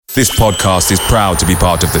This podcast is proud to be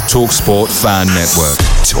part of the TalkSport Fan Network.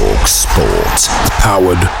 TalkSport.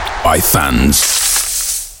 Powered by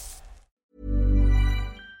fans.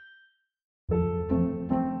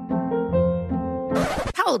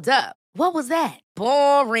 Hold up. What was that?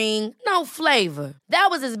 Boring. No flavor. That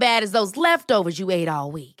was as bad as those leftovers you ate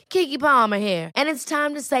all week. Keke Palmer here, and it's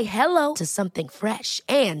time to say hello to something fresh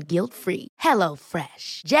and guilt-free. Hello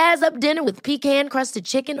Fresh. Jazz up dinner with pecan-crusted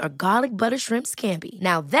chicken or garlic butter shrimp scampi.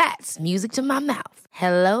 Now that's music to my mouth.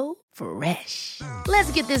 Hello Fresh.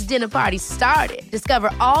 Let's get this dinner party started.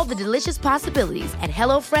 Discover all the delicious possibilities at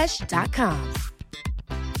hellofresh.com.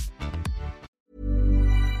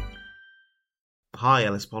 Hi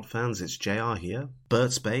LS Pod fans, it's JR here.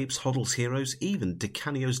 Bert's Babes, Hoddle's Heroes, even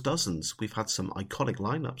DiCanio's Dozens. We've had some iconic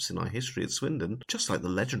lineups in our history at Swindon, just like the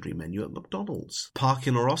legendary menu at McDonald's.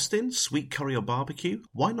 Parkin or Austin, sweet curry or barbecue?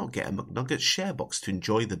 Why not get a McNugget share box to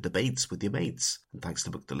enjoy the debates with your mates? And thanks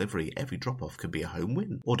to McDelivery, every drop-off can be a home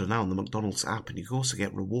win. Order now on the McDonald's app and you can also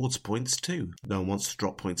get rewards points too. No one wants to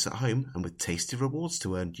drop points at home, and with tasty rewards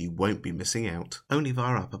to earn, you won't be missing out. Only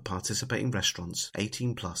via app at participating restaurants.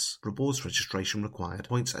 18+. Rewards registration required.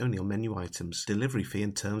 Points only on menu items. Delivery fee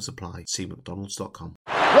and terms apply. See mcdonalds.com.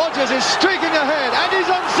 Rodgers is streaking ahead and he's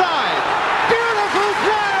onside. Beautiful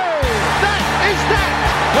play! That is that!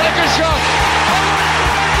 What a good shot!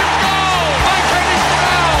 Goal! Unfinished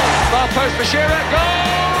foul! Far post for Shire, goal!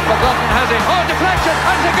 McLaughlin has it. Oh, deflection,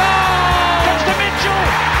 and a goal! Comes to Mitchell!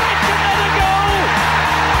 It's another goal!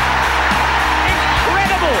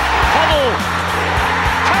 Incredible! Huddle!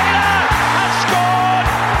 Taylor has scored,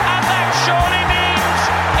 and that surely means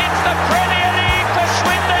it's the Premier League for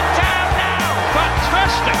Swindon Town now!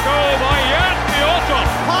 Fantastic goal by Jan Piotr!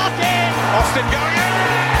 Parkin! Austin going in!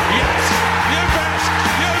 Yes! You bet!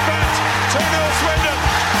 2-0 Swindon!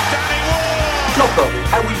 Danny Ward! Loco,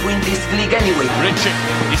 I will win this league anyway. Richard,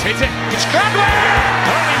 he's hit it. It's Gladwell!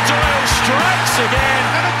 Colin Doyle strikes again.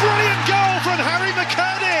 And a brilliant goal from Harry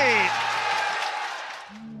McCurdy.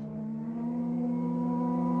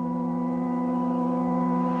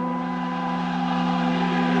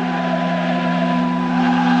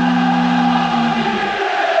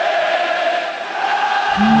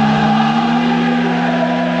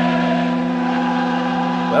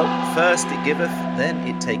 Well, first it giveth, then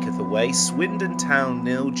it taketh away. Swindon Town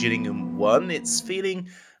 0, Gillingham 1. It's feeling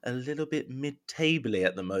a little bit mid-table-y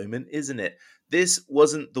at the moment, isn't it? This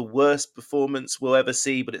wasn't the worst performance we'll ever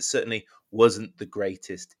see, but it certainly wasn't the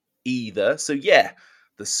greatest either. So yeah,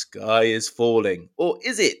 the sky is falling. Or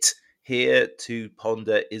is it? Here to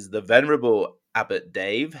ponder is the venerable Abbot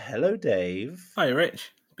Dave. Hello, Dave. Hi,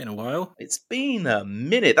 Rich. Been a while. It's been a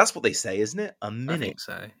minute. That's what they say, isn't it? A minute. I think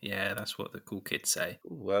so. Yeah, that's what the cool kids say.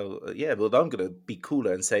 Well, yeah, well, I'm going to be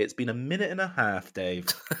cooler and say it's been a minute and a half, Dave.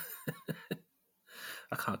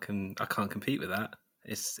 I can't compete with that.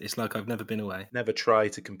 It's like I've never been away. Never try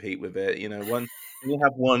to compete with it. You know, when you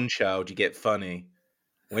have one child, you get funny.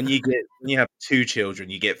 When you have two children,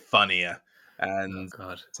 you get funnier. And oh,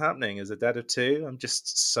 God. What's happening as a dad of two? I'm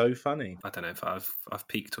just so funny. I don't know if I've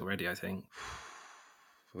peaked already, I think.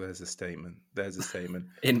 Well, there's a statement.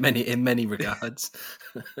 in many regards.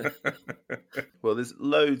 Well, there's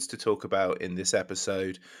loads to talk about in this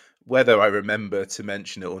episode. Whether I remember to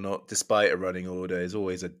mention it or not, despite a running order, is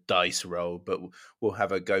always a dice roll, but we'll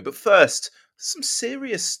have a go. But first, some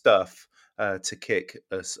serious stuff to kick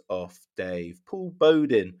us off, Dave. Paul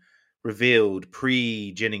Bowden revealed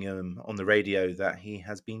pre-Gillingham on the radio that he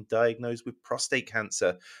has been diagnosed with prostate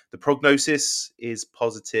cancer. The prognosis is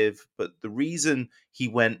positive, but the reason he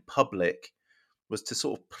went public was to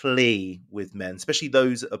sort of plea with men, especially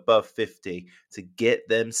those above 50, to get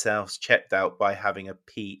themselves checked out by having a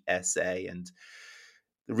PSA. And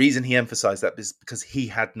the reason he emphasized that is because he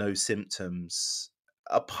had no symptoms.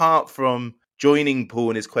 Apart from joining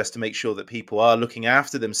Paul in his quest to make sure that people are looking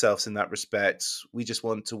after themselves in that respect, we just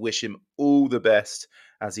want to wish him all the best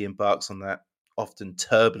as he embarks on that often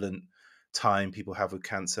turbulent time people have with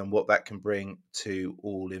cancer and what that can bring to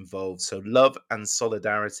all involved. So love and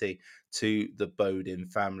solidarity to the Bowden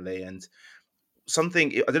family. And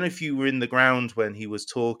something, I don't know if you were in the ground when he was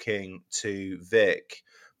talking to Vic,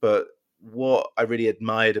 but what I really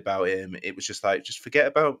admired about him, it was just like, just forget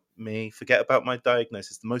about me, forget about my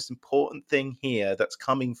diagnosis. The most important thing here that's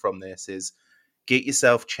coming from this is get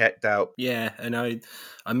yourself checked out. Yeah, and I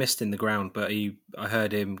missed in the ground, but I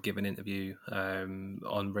heard him give an interview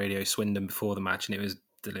on Radio Swindon before the match, and it was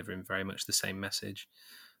delivering very much the same message.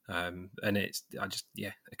 And I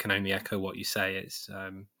can only echo what you say. It's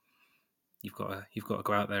you've got to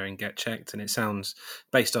go out there and get checked, and it sounds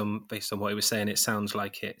based on what he was saying, it sounds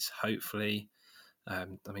like it's hopefully,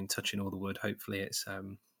 touching all the wood, hopefully it's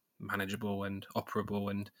manageable and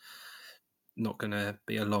operable and not going to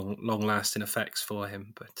be a long-lasting effects for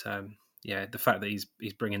him. But the fact that he's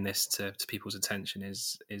bringing this to people's attention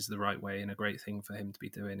is the right way and a great thing for him to be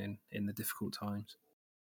doing in the difficult times.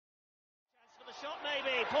 For the shot,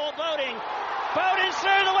 maybe Paul Bowden's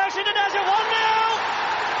through. The Welsh does it 1-0.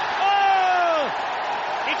 Oh!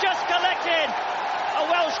 He just collected a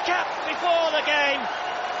Welsh cap before the game,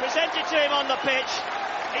 presented to him on the pitch.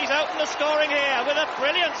 He's opened the scoring here with a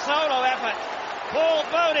brilliant solo effort. Paul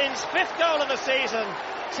Bowden's 5th goal of the season.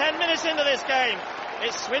 10 minutes into this game,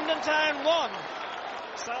 it's Swindon Town 1,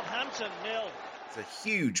 Southampton 0. It's a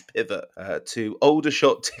huge pivot to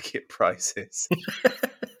Aldershot ticket prices.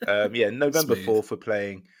 November 4th, we're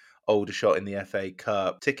playing Aldershot in the FA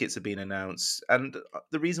Cup. Tickets have been announced. And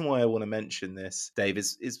the reason why I want to mention this, Dave,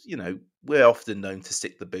 is we're often known to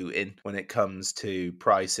stick the boot in when it comes to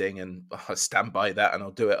pricing. And I stand by that and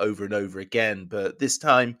I'll do it over and over again. But this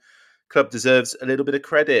time, club deserves a little bit of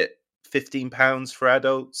credit. £15 for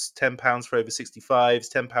adults, £10 for over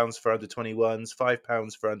 65s, £10 for under 21s,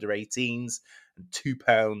 £5 for under 18s, and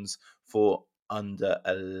 £2 for under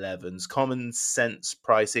 11s. Common sense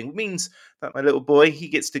pricing means that my little boy, he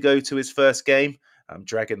gets to go to his first game. I'm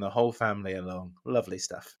dragging the whole family along. Lovely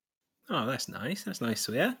stuff. Oh, that's nice. That's nice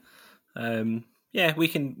to hear. We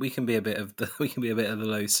can be a bit of the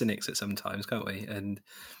low cynics at sometimes, can't we? And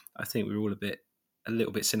I think we're all a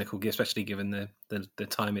little bit cynical, especially given the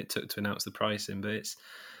time it took to announce the pricing. But it's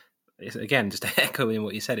again, just echoing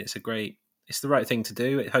what you said, it's the right thing to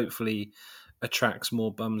do. It hopefully attracts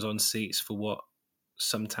more bums on seats for what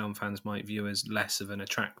some Town fans might view as less of an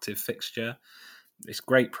attractive fixture. It's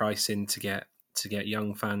great pricing to get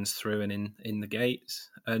young fans through and in the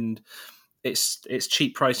gates, and it's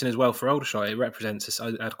cheap pricing as well for Aldershot. It represents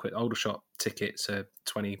adequate. Aldershot tickets are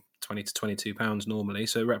 £20 to £22 normally,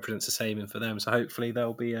 so it represents a saving for them. So hopefully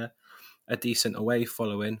there'll be a decent away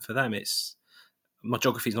following for them. My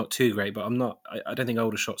geography's not too great, but I don't think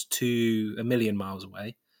Aldershot's a million miles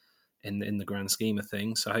away in the grand scheme of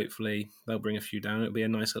things. So hopefully they'll bring a few down. It'll be a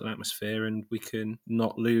nice little atmosphere, and we can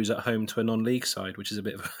not lose at home to a non-league side, which is a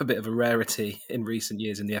bit of a rarity in recent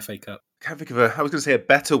years in the FA Cup. Can't think of I was going to say a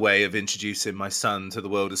better way of introducing my son to the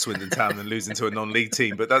world of Swindon Town than losing to a non-league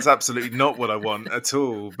team, but that's absolutely not what I want at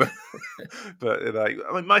all.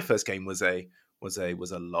 But my first game was a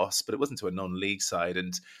loss, but it wasn't to a non-league side,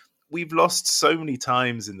 and we've lost so many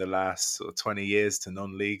times in the last sort of 20 years to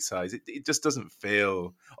non-league sides. It just doesn't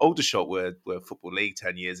feel. Aldershot were Football League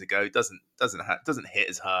 10 years ago. It doesn't hit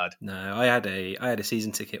as hard. No, I had a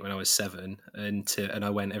season ticket when I was 7, and I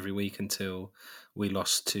went every week until we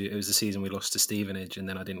lost to. It was the season we lost to Stevenage, and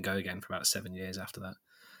then I didn't go again for about 7 years after that.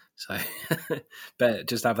 So, but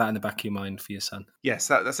just have that in the back of your mind for your son. Yes,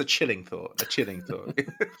 that's a chilling thought.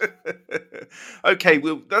 Okay,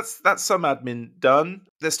 well, that's some admin done.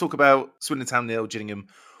 Let's talk about Swindon Town 0, Gillingham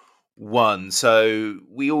 1. So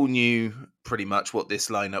we all knew pretty much what this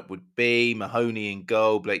lineup would be. Mahoney in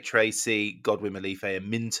goal, Blake Tracy, Godwin, Malife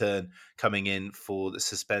and Minturn coming in for the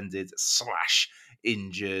suspended /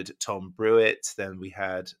 injured Tom Brewitt. Then we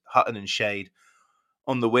had Hutton and Shade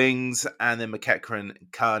on the wings, and then McEachran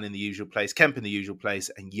and Khan in the usual place, Kemp in the usual place,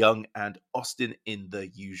 and Young and Austin in the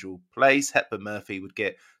usual place. Hepburn Murphy would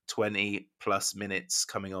get 20 plus minutes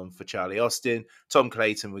coming on for Charlie Austin. Tom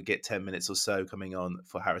Clayton would get 10 minutes or so coming on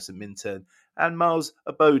for Harrison Minturn. And Miles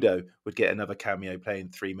Abodo would get another cameo playing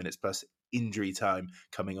 3 minutes plus injury time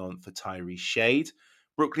coming on for Tyree Shade.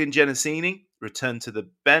 Brooklyn Genesini returned to the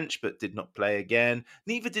bench but did not play again.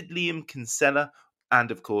 Neither did Liam Kinsella. And,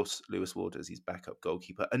 of course, Lewis Ward as his backup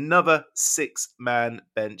goalkeeper. Another 6-man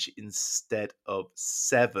bench instead of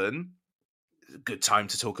 7. Good time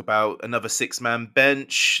to talk about another 6-man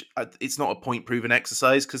bench. It's not a point-proven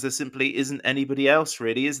exercise because there simply isn't anybody else,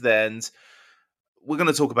 really, is there? And we're going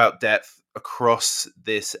to talk about depth across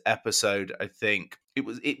this episode, I think.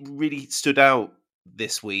 It really stood out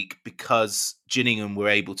this week because Gillingham were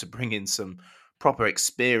able to bring in some proper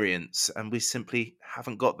experience, and we simply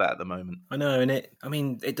haven't got that at the moment. I know, and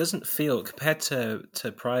it doesn't feel, compared to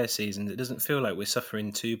prior seasons, it doesn't feel like we're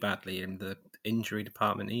suffering too badly in the injury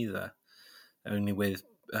department either. Only with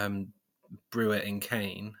Brewitt and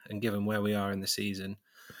Kane, and given where we are in the season,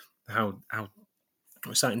 how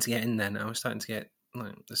we're starting to get in there now. We're starting to get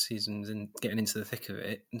the season's and getting into the thick of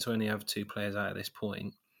it, and to only have 2 players out at this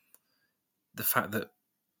point, the fact that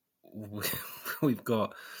we've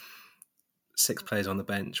got 6 players on the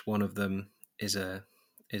bench. One of them is a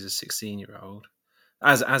 16-year-old.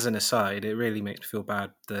 As an aside, it really makes me feel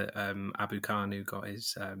bad that Abu Khan, who got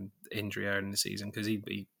his injury early in the season, because he'd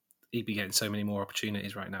be getting so many more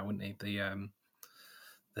opportunities right now, wouldn't he?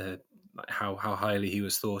 The how highly he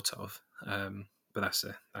was thought of. But that's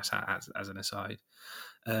as an aside.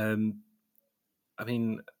 I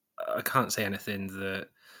mean, I can't say anything that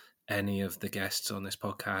any of the guests on this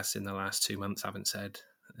podcast in the last 2 months haven't said.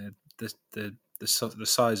 The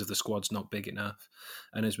size of the squad's not big enough,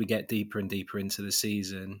 and as we get deeper and deeper into the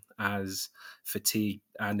season, as fatigue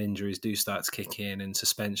and injuries do start to kick in, and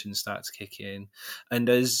suspensions start to kick in, and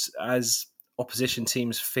as opposition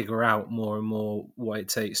teams figure out more and more what it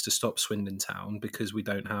takes to stop Swindon Town, because we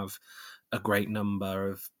don't have a great number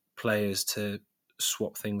of players to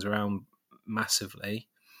swap things around massively,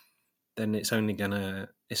 then it's only gonna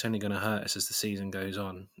hurt us as the season goes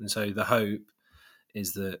on. And so the hope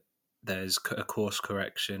is that there's a course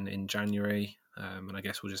correction in January, and I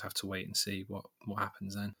guess we'll just have to wait and see what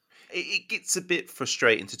happens then. It gets a bit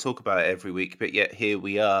frustrating to talk about it every week, but yet here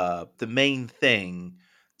we are. The main thing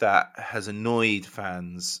that has annoyed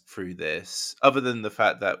fans through this, other than the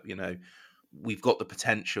fact that, we've got the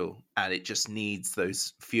potential and it just needs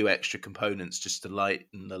those few extra components just to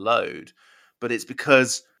lighten the load, but it's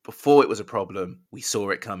because before it was a problem, we saw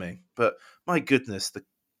it coming. But my goodness, the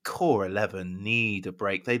core 11 need a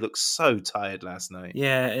break. They looked so tired last night.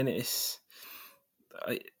 Yeah, and it's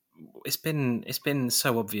been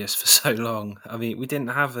so obvious for so long. I mean, we didn't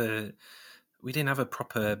have a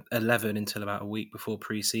proper 11 until about a week before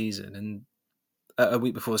pre-season, and a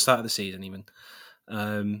week before the start of the season even.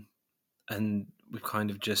 And we've kind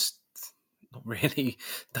of just not really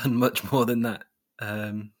done much more than that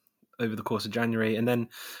over the course of January. And then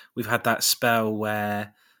we've had that spell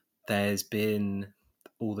where there's been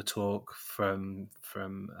all the talk from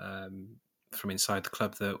inside the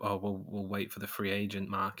club that we'll wait for the free agent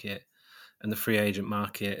market, and the free agent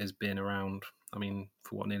market has been around, I mean,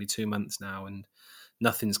 for nearly 2 months now, and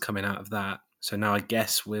nothing's coming out of that. So now I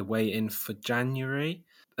guess we're waiting for January,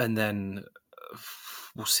 and then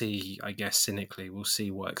we'll see. I guess cynically, we'll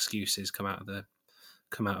see what excuses come out of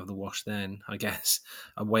the wash. Then I guess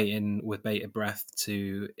I'm waiting with bated breath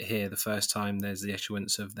to hear the first time there's the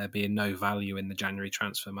issuance of there being no value in the January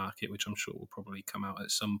transfer market, which I'm sure will probably come out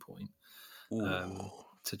at some point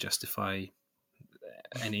to justify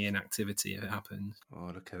any inactivity if it happens.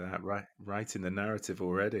 Oh, look at that! Right in the narrative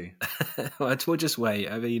already. We'll just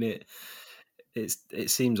wait. I mean, it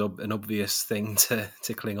seems an obvious thing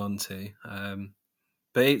to cling on to.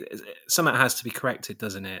 But something has to be corrected,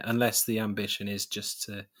 doesn't it? Unless the ambition is just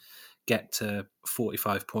to get to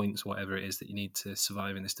 45 points, whatever it is that you need to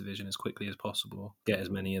survive in this division as quickly as possible, get as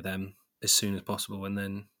many of them as soon as possible, and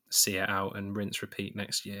then see it out and rinse repeat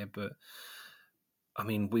next year. But I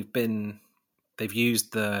mean, they've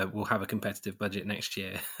used we'll have a competitive budget next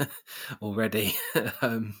year already.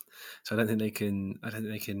 So I don't think they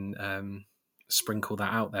can sprinkle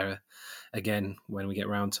that out there again when we get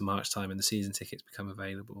round to March time and the season tickets become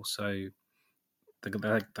available. So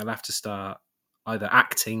they'll have to start either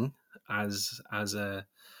acting as a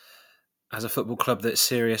football club that's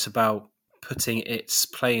serious about putting its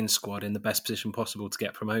playing squad in the best position possible to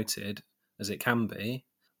get promoted as it can be,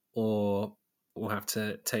 or we'll have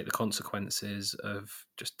to take the consequences of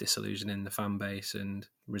just disillusioning the fan base and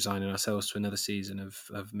resigning ourselves to another season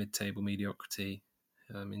of mid-table mediocrity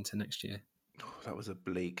into next year. That was a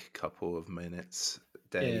bleak couple of minutes,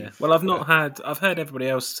 Dave. Yeah. Well, I've heard everybody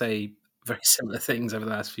else say very similar things over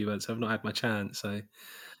the last few months. I've not had my chance, so I've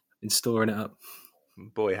been storing it up.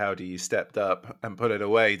 Boy, howdy, you stepped up and put it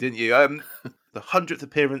away, didn't you? The 100th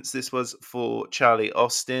appearance, this was for Charlie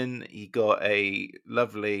Austin. He got a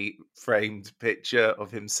lovely framed picture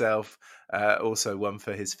of himself. Also one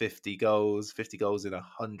for his 50 goals in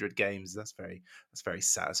 100 games. That's very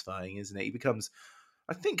satisfying, isn't it? He becomes,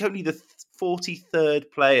 I think, only the 43rd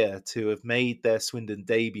player to have made their Swindon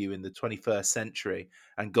debut in the 21st century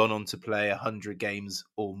and gone on to play 100 games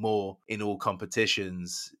or more in all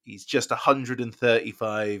competitions. He's just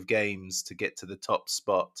 135 games to get to the top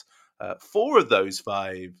spot. 4 of those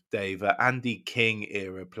 5, Dave, are Andy King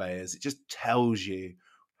era players. It just tells you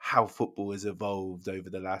how football has evolved over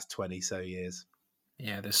the last 20 so years.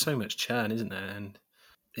 Yeah, there's so much churn, isn't there? And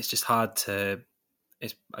it's just hard to...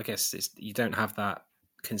 you don't have that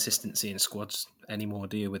consistency in squads anymore,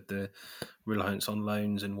 do you, with the reliance on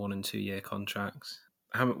loans and 1 and 2 year contracts?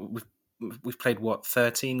 We've played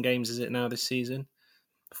 13 games, is it now this season?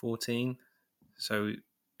 14. So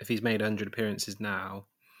if he's made 100 appearances now,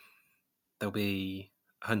 there'll be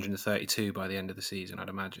 132 by the end of the season, I'd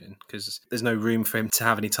imagine, because there's no room for him to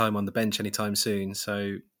have any time on the bench anytime soon.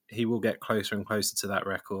 So he will get closer and closer to that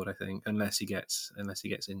record, I think, unless he gets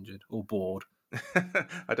injured or bored.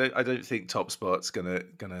 I don't think TopSpot's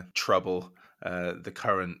gonna trouble the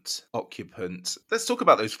current occupant. Let's talk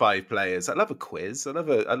about those 5 players. I love a quiz. I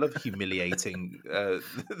love humiliating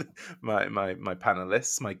my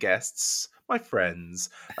panelists, my guests, my friends.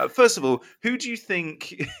 First of all, who do you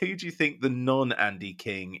think the non-Andy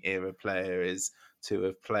King era player is to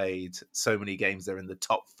have played so many games? They're in the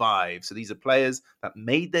top 5. So these are players that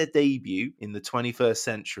made their debut in the 21st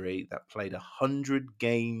century, that played 100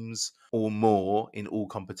 games or more in all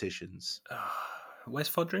competitions. Wes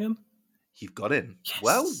Fodringham? You've got him. Yes.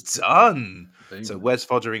 Well done. Boom. So Wes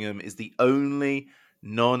Fodringham is the only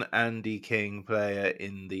non-Andy King player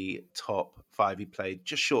in the top 5. He played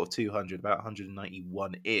just short of 200, about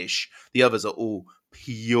 191-ish. The others are all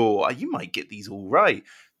pure. You might get these all right.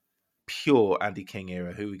 Pure Andy King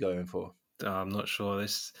era. Who are we going for? I'm not sure.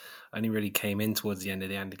 This only really came in towards the end of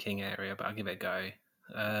the Andy King area, but I'll give it a go.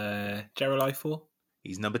 Gerald Eiffel?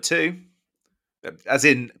 He's number 2. As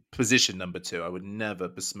in position number 2. I would never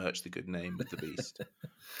besmirch the good name of the beast.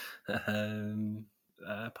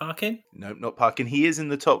 Parkin? No, not Parkin. He is in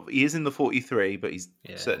the top. He is in the 43, but he's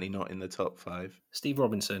certainly not in the top 5. Steve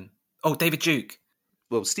Robinson. Oh, David Duke.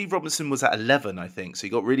 Well, Steve Robinson was at 11, I think. So he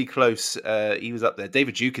got really close. He was up there.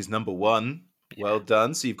 David Duke is number 1. Yeah. Well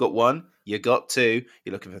done. So you've got 1. You got 2.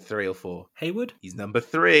 You're looking for 3 or 4. Hayward? He's number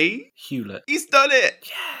 3. Hewlett. He's done it.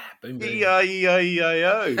 Yeah. Boom, boom.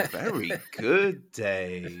 E-I-E-I-E-I-O. Very good,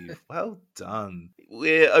 Dave. Well done.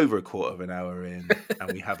 We're over a quarter of an hour in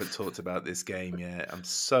and we haven't talked about this game yet. I'm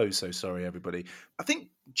so sorry, everybody. I think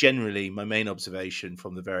generally my main observation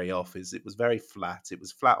from the very off is it was very flat. It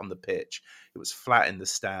was flat on the pitch. It was flat in the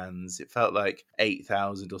stands. It felt like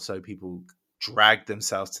 8,000 or so people dragged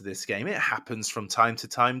themselves to this game. It happens from time to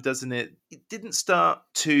time, doesn't it? It didn't start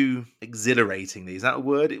too exhilaratingly. Is that a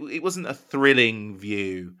word? It wasn't a thrilling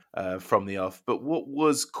view from the off, but what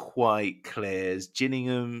was quite clear is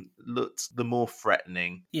Gillingham looked the more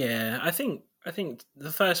threatening. Yeah, I think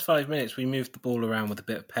the first 5 minutes we moved the ball around with a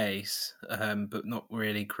bit of pace, but not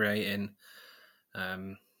really creating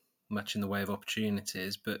much in the way of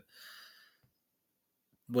opportunities. But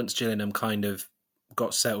once Gillingham kind of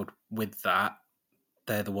got settled with that,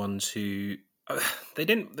 they're the ones who they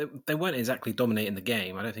weren't exactly dominating the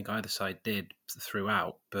game. I don't think either side did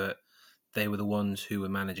throughout, but they were the ones who were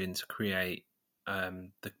managing to create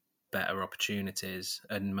the better opportunities.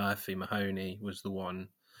 And Murphy Mahoney was the one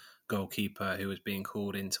goalkeeper who was being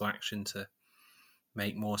called into action to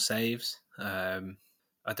make more saves. I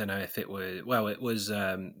don't know if it was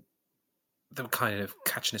they were kind of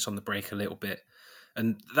catching us on the break a little bit.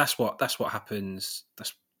 And that's what happens.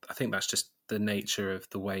 I think that's just the nature of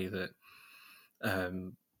the way that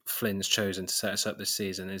Flynn's chosen to set us up this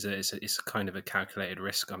season. It's a kind of a calculated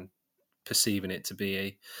risk. I'm perceiving it to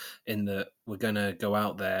be in that we're going to go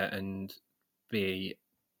out there and be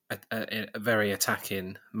a very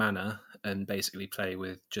attacking manner and basically play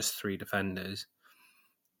with just 3 defenders.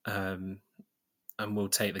 And we'll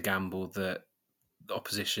take the gamble that the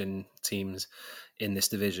opposition teams in this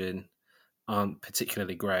division aren't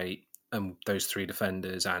particularly great, and those 3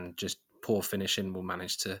 defenders and just poor finishing will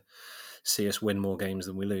manage to see us win more games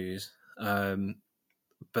than we lose.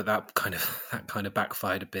 But that kind of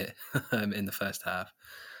backfired a bit in the first half.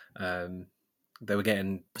 They were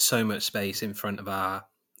getting so much space in front of our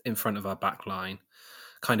back line,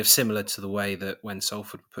 kind of similar to the way that when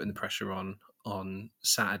Salford were putting the pressure on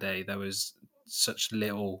Saturday, there was such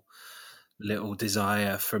little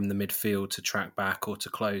desire from the midfield to track back or to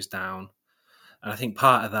close down. And I think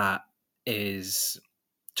part of that is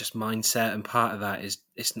just mindset, and part of that is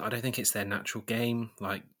I don't think it's their natural game.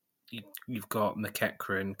 Like you've got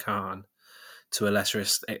McEachran and Khan, to a lesser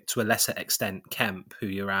extent Kemp, who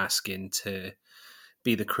you're asking to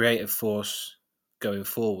be the creative force going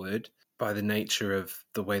forward. By the nature of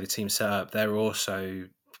the way the team's set up, they're also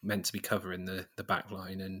meant to be covering the back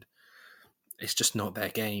line, and it's just not their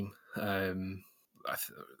game.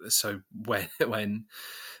 So when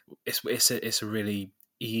it's a really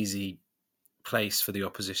easy place for the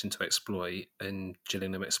opposition to exploit, and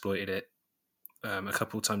Gillingham exploited it a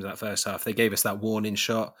couple of times in that first half. They gave us that warning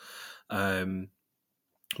shot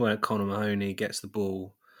where Conor Mahoney gets the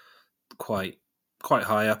ball quite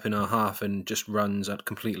high up in our half and just runs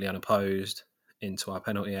completely unopposed into our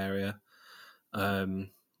penalty area,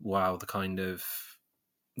 while the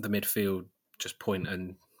midfield just point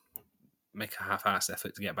and make a half-assed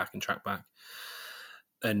effort to get back and track back.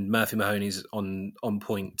 And Murphy Mahoney's on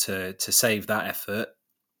point to save that effort.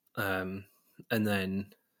 And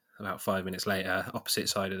then about 5 minutes later, opposite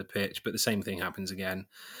side of the pitch, but the same thing happens again.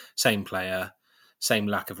 Same player, same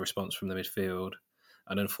lack of response from the midfield.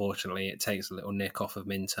 And unfortunately, it takes a little nick off of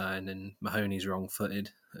Minturn, and Mahoney's wrong-footed,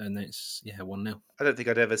 and it's 1-0. I don't think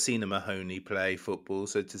I'd ever seen a Mahoney play football,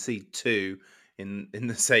 so to see two in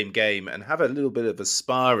the same game and have a little bit of a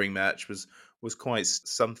sparring match was quite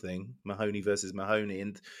something. Mahoney versus Mahoney,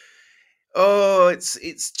 and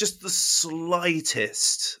it's just the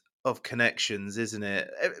slightest of connections, isn't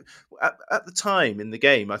it? At the time in the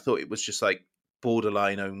game, I thought it was just like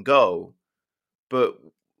borderline own goal, but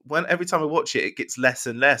every time I watch it, it gets less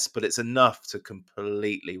and less. But it's enough to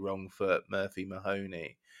completely wrong foot Murphy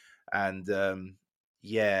Mahoney, and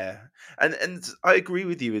yeah, and I agree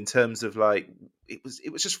with you in terms of like it was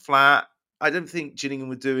just flat. I don't think Gillingham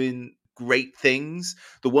were doing great things.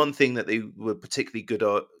 The one thing that they were particularly good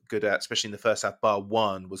at, especially in the first half, bar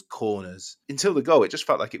one, was corners. Until the goal, it just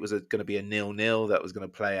felt like it was going to be a 0-0 that was going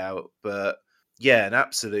to play out. But yeah, an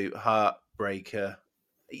absolute heartbreaker.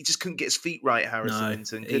 He just couldn't get his feet right, Harrison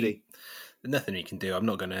Minturn, could he? Nothing he can do. I'm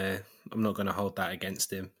not gonna hold that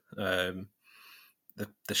against him.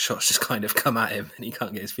 The shots just kind of come at him, and he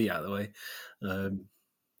can't get his feet out of the way.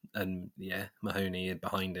 And yeah, Mahoney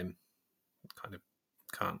behind him kind of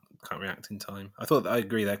can't react in time. I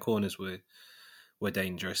agree. Their corners were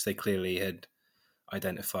dangerous. They clearly had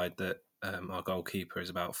identified that our goalkeeper is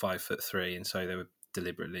about 5'3", and so they were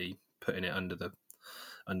deliberately putting it under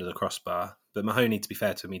the crossbar. But Mahoney, to be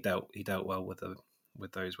fair to him, he dealt well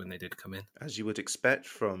with those when they did come in, as you would expect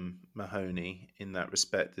from Mahoney in that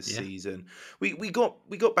respect this season. We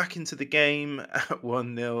got back into the game at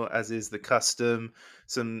 1-0, as is the custom.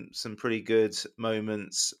 Some pretty good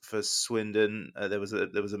moments for Swindon. There was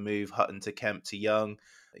a move, Hutton to Kemp to Young.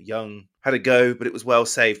 Young had a go, but it was well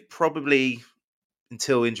saved. Probably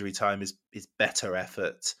until injury time, his better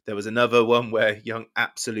effort. There was another one where Young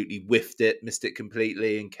absolutely whiffed it, missed it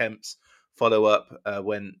completely, and Kemp's follow-up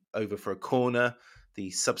went over for a corner. The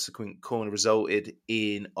subsequent corner resulted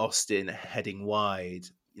in Austin heading wide.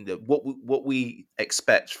 What we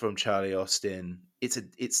expect from Charlie Austin,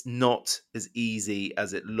 it's not as easy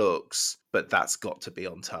as it looks, but that's got to be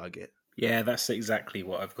on target. Yeah, that's exactly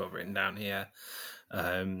what I've got written down here.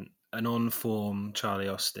 An on-form Charlie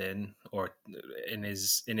Austin, or in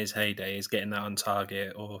his heyday, is getting that on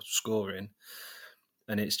target or scoring,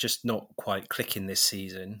 and it's just not quite clicking this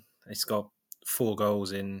season. It's got 4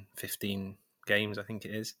 goals in 15 games, I think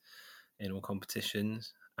it is, in all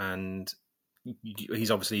competitions, and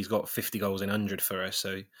he's got 50 goals in 100 for us,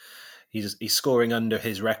 so he's scoring under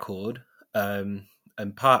his record. And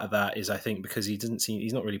part of that is, I think, because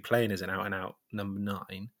he's not really playing as an out-and-out number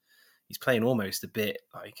 9. He's playing almost a bit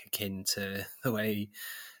like akin to the way,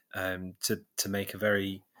 to make a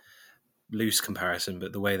very loose comparison,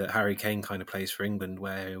 but the way that Harry Kane kind of plays for England,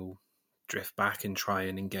 where he'll drift back and try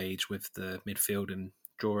and engage with the midfield and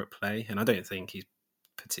draw at play. And I don't think it's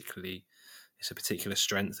a particular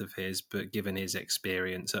strength of his, but given his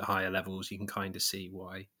experience at higher levels, you can kind of see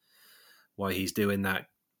why he's doing that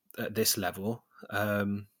at this level.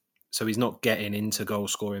 So he's not getting into goal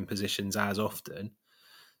scoring positions as often.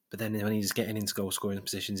 But then when he's getting into goal-scoring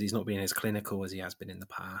positions, he's not being as clinical as he has been in the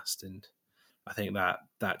past. And I think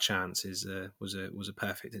that chance was a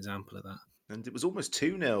perfect example of that. And it was almost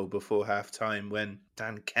 2-0 before half-time when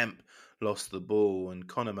Dan Kemp lost the ball, and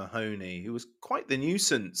Conor Mahoney, who was quite the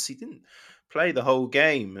nuisance, he didn't play the whole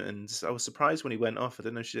game. And I was surprised when he went off. I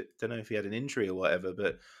don't know if he had an injury or whatever,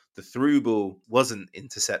 but the through ball wasn't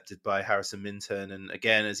intercepted by Harrison Minturn. And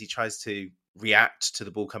again, as he tries to react to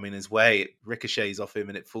the ball coming his way, it ricochets off him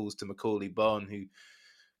and it falls to Macaulay Bonne, who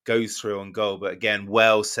goes through on goal. But again,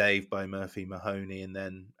 well saved by Murphy Mahoney, and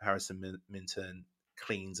then Harrison Minturn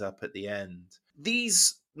cleans up at the end.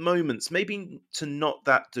 These moments, maybe to not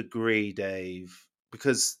that degree, Dave,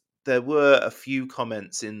 because there were a few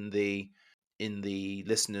comments in the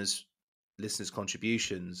listeners'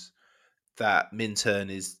 contributions that Minturn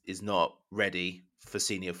is not ready for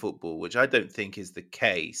senior football, which I don't think is the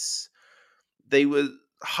case. They were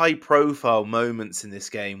high-profile moments in this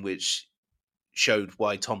game, which showed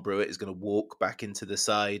why Tom Brewitt is going to walk back into the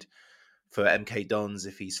side for MK Dons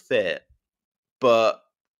if he's fit. But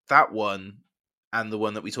that one and the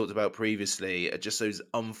one that we talked about previously are just those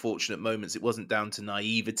unfortunate moments. It wasn't down to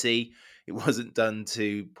naivety. It wasn't done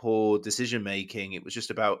to poor decision-making. It was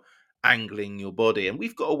just about angling your body. And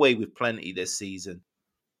we've got away with plenty this season.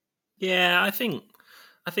 Yeah, I think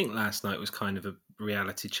last night was kind of a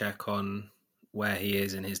reality check on where he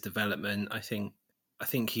is in his development. I think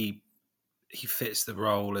he fits the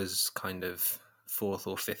role as kind of 4th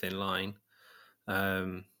or 5th in line.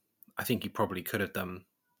 I think he probably could have done.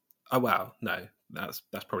 Oh well, no, that's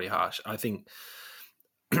probably harsh. I think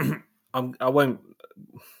I won't.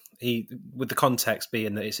 he, with the context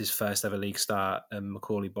being that it's his first ever league start, and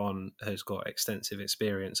Macaulay Bonne has got extensive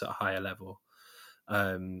experience at a higher level.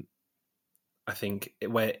 I think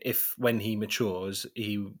when he matures,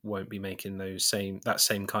 he won't be making that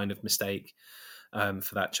same kind of mistake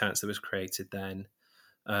for that chance that was created then.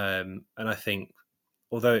 And I think,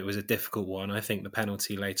 although it was a difficult one, I think the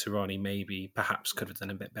penalty later on he perhaps could have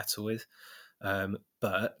done a bit better with.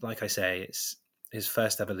 But like I say, it's his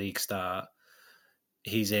first ever league start.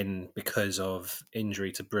 He's in because of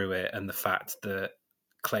injury to Brewitt and the fact that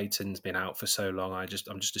Clayton's been out for so long. I'm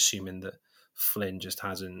just assuming that Flynn just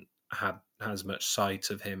hasn't had as much sight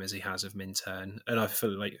of him as he has of Minturn, and I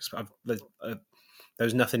feel like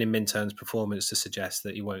there's nothing in Minturn's performance to suggest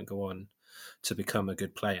that he won't go on to become a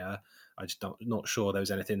good player. I just not sure there was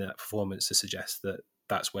anything in that performance to suggest that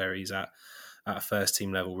that's where he's at a first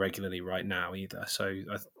team level regularly right now either. So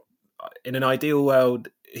in an ideal world,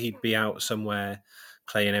 he'd be out somewhere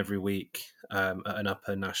playing every week at an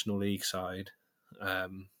upper National League side.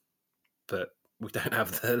 But we don't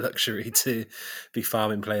have the luxury to be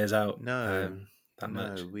farming players out that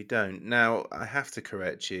much. No, we don't. Now, I have to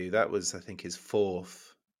correct you. That was, I think, his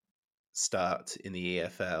fourth start in the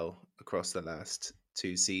EFL across the last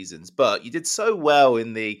 2 seasons. But you did so well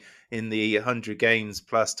in the 100 games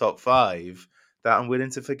plus top 5 that I'm willing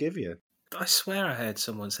to forgive you. I swear I heard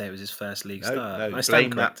someone say it was his first league start. No,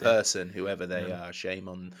 blame that person, whoever they are. Shame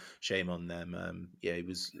on them. He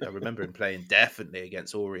was. I remember him playing definitely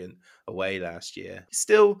against Orient away last year. He's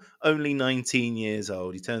still only 19 years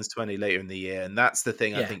old. He turns 20 later in the year, and that's the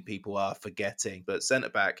thing I think people are forgetting. But centre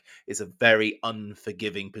back is a very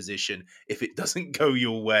unforgiving position if it doesn't go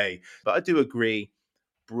your way. But I do agree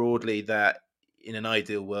broadly that in an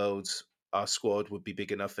ideal world, our squad would be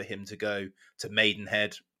big enough for him to go to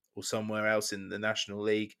Maidenhead or somewhere else in the National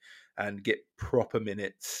League and get proper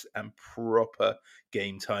minutes and proper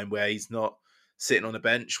game time where he's not sitting on a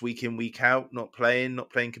bench week in, week out, not playing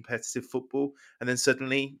competitive football. And then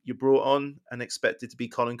suddenly you're brought on and expected to be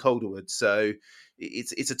Colin Calderwood. So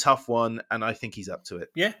it's a tough one, and I think he's up to it.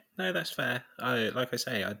 Yeah, no, that's fair. I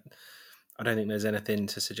don't think there's anything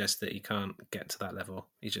to suggest that he can't get to that level.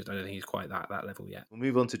 I don't think he's quite that level yet. We'll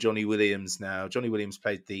move on to Johnny Williams now. Johnny Williams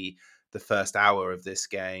played the first hour of this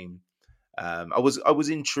game. I was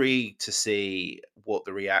intrigued to see what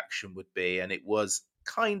the reaction would be, and it was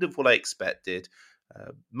kind of what I expected.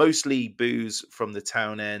 Mostly boos from the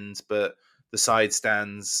town end, but the side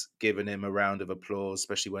stands giving him a round of applause,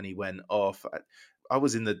 especially when he went off. I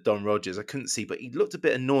was in the Don Rogers. I couldn't see, but he looked a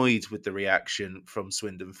bit annoyed with the reaction from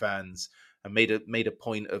Swindon fans and made a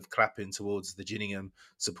point of clapping towards the Gillingham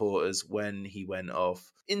supporters when he went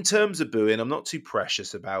off. In terms of booing, I'm not too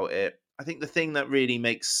precious about it. I think the thing that really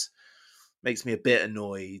makes me a bit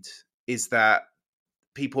annoyed is that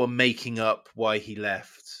people are making up why he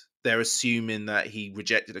left. They're assuming that he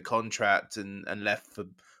rejected a contract and left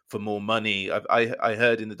for more money. I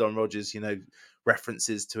heard in the Don Rogers,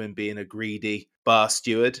 references to him being a greedy bar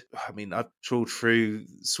steward. I mean, I've trawled through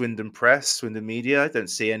Swindon press, Swindon media. I don't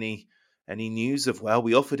see any news of, well,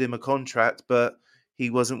 we offered him a contract, but he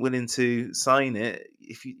wasn't willing to sign it.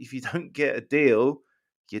 If you don't get a deal,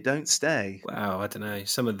 you don't stay. Wow, I don't know.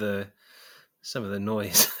 Some of the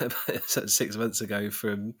noise about 6 months ago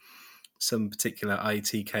from some particular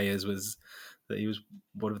ITKers was that he was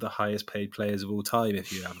one of the highest paid players of all time,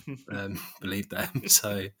 if you have believed them.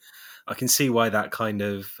 So I can see why that kind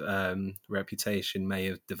of reputation may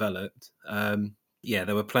have developed.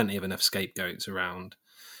 There were plenty of enough scapegoats around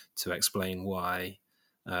to explain why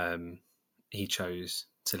he chose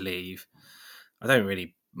to leave. I don't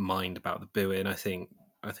really mind about the booing. I think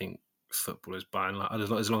footballers, by and large,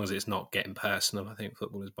 as long as it's not getting personal, I think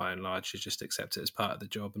footballers by and large should just accept it as part of the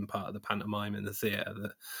job and part of the pantomime and the theatre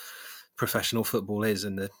that professional football is,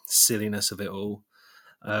 and the silliness of it all.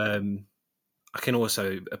 I can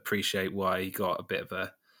also appreciate why he got a bit of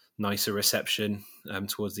a nicer reception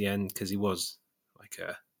towards the end, because he was like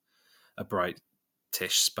a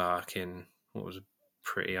brightish spark in what was a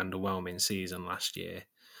pretty underwhelming season last year,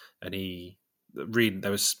 and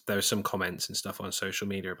there was some comments and stuff on social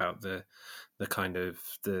media about the kind of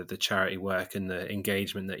the charity work and the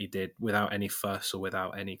engagement that he did without any fuss or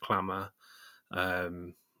without any clamour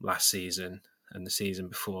last season and the season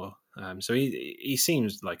before. So he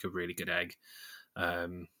seems like a really good egg,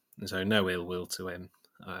 and so no ill will to him.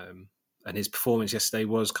 And his performance yesterday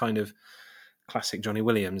was kind of classic Johnny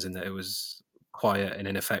Williams in that it was quiet and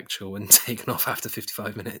ineffectual and taken off after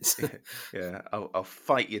 55 minutes. Yeah, I'll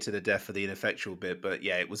fight you to the death for the ineffectual bit, but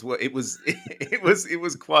yeah, it was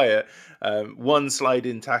quiet. One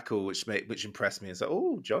slide-in tackle which impressed me. It's like,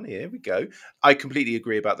 oh, Johnny, here we go. I completely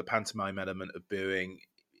agree about the pantomime element of booing.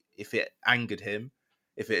 if it angered him,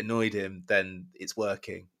 if it annoyed him, then it's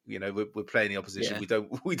working. We're playing the opposition. Yeah.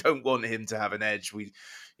 We don't want him to have an edge.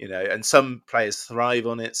 And some players thrive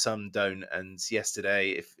on it, some don't. And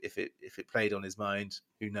yesterday, if it played on his mind,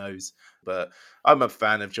 who knows? But I'm a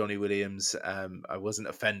fan of Johnny Williams. I wasn't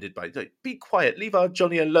offended by be quiet, leave our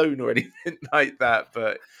Johnny alone or anything like that.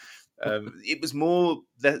 But it was more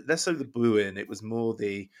less so the booing. It was more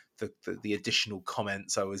the additional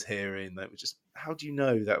comments I was hearing that were just, how do you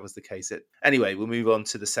know that was the case? Anyway, we'll move on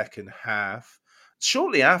to the second half.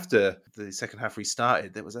 Shortly after the second half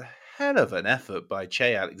restarted, there was a hell of an effort by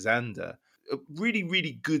Che Alexander. A really,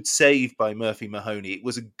 really good save by Murphy Mahoney. It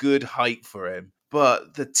was a good height for him.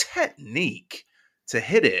 But the technique to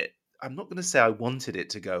hit it, I'm not going to say I wanted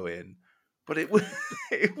it to go in, but it was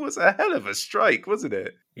it was a hell of a strike, wasn't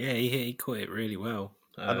it? Yeah, he caught it really well.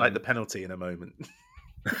 Unlike the penalty in a moment.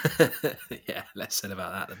 Yeah, less said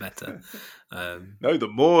about that, the better. No, the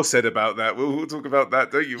more said about that. We'll talk about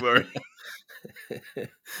that, don't you worry.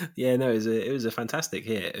 Yeah, no, it was a fantastic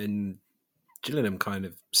hit, and Gillingham kind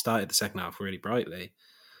of started the second half really brightly,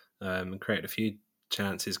 and created a few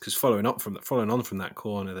chances, because following on from that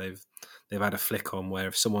corner, they've had a flick on where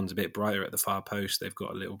if someone's a bit brighter at the far post, they've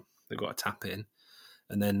got a tap in,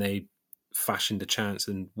 and then they fashioned a chance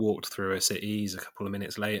and walked through us at ease a couple of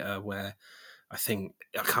minutes later, where I can't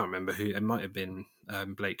remember who, it might have been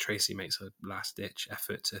Blake Tracy makes a last ditch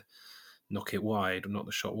effort to knock it wide, or knock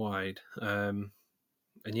the shot wide. And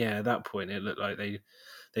yeah, at that point it looked like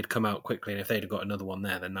they'd come out quickly, and if they'd have got another one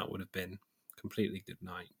there, then that would have been completely good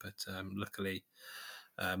night. But luckily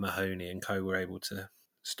Mahoney and co were able to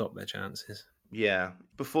stop their chances. Yeah.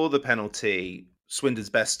 Before the penalty, Swindon's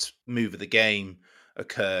best move of the game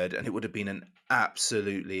occurred, and it would have been an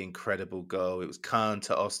absolutely incredible goal. It was Khan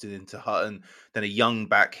to Austin into Hutton, then a young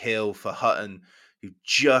back heel for Hutton, who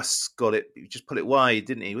just put it wide,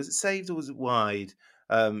 didn't he? Was it saved or was it wide?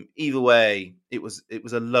 Either way, it was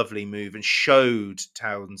a lovely move and showed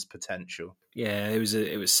Town's potential. Yeah, it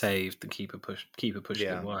was saved. The keeper pushed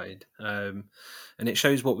it wide, and it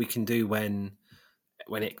shows what we can do when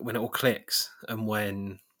it all clicks, and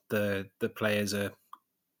when the players are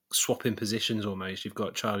swapping positions almost. You've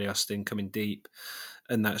got Charlie Austin coming deep,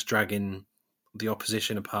 and that's dragging the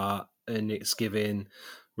opposition apart, and it's giving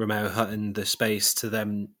Romeo Hutton the space to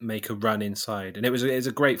then make a run inside. And it was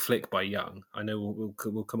a great flick by Young. I know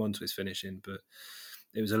we'll come on to his finishing, but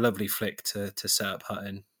it was a lovely flick to set up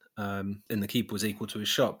Hutton, and the keeper was equal to his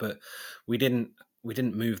shot. But we didn't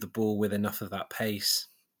move the ball with enough of that pace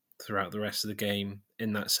throughout the rest of the game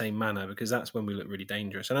in that same manner, because that's when we look really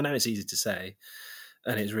dangerous. And I know it's easy to say,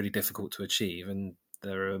 and it's really difficult to achieve, and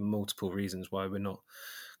there are multiple reasons why we're not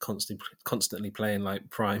constantly playing like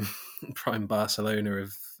prime Barcelona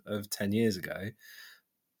of 10 years ago.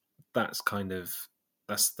 That's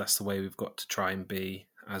that's the way we've got to try and be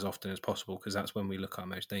as often as possible, because that's when we look our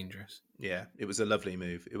most dangerous. Yeah, it was a lovely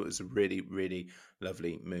move. It was a really, really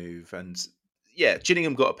lovely move. And yeah,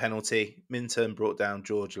 Gillingham got a penalty. Minturn brought down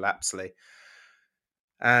George Lapsley.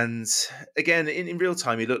 And again, in real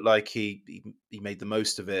time, he looked like he made the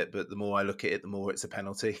most of it. But the more I look at it, the more it's a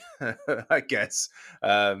penalty, I guess.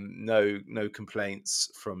 No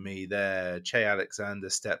complaints from me there. Che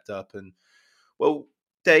Alexander stepped up, and well,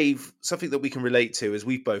 Dave, something that we can relate to is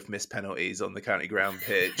we've both missed penalties on the county ground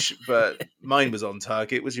pitch, but mine was on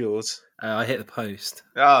target. Was yours? I hit the post.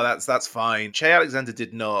 Oh, that's fine. Che Alexander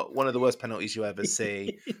did not. One of the worst penalties you ever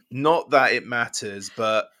see. Not that it matters,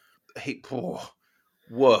 but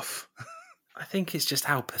woof. I think it's just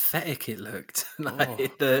how pathetic it looked.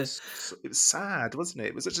 It was sad, wasn't it?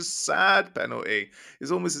 It was such a sad penalty. It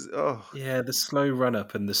was almost yeah, the slow run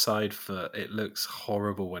up and the side foot. It looks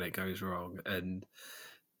horrible when it goes wrong, and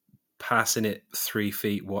passing it 3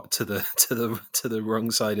 feet to the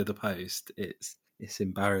wrong side of the post. It's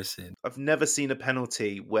embarrassing. I've never seen a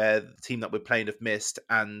penalty where the team that we're playing have missed,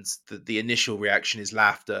 and the initial reaction is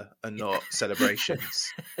laughter and not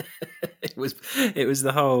celebrations. It was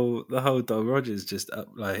the whole Don Rogers just up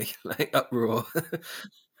like uproar.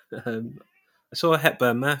 I saw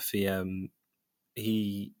Hepburn Murphy.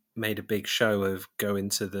 He made a big show of going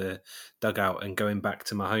to the dugout and going back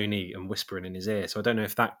to Mahoney and whispering in his ear. So I don't know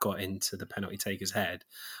if that got into the penalty taker's head,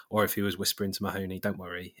 or if he was whispering to Mahoney, "Don't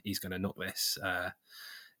worry, he's going to knock this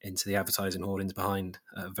into the advertising hoardings behind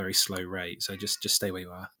at a very slow rate. So just stay where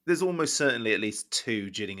you are." There's almost certainly at least 2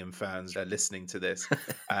 Gillingham fans that are listening to this,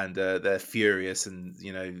 and they're furious. And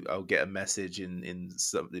I'll get a message in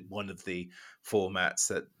one of the formats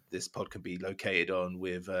that this pod can be located on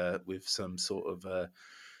with some sort of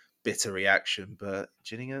bitter reaction. But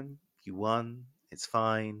Gillingham, you won. It's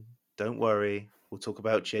fine. Don't worry. We'll talk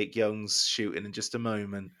about Jake Young's shooting in just a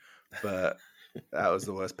moment. but that was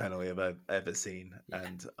the worst penalty I've ever seen,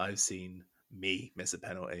 and I've seen me miss a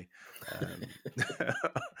penalty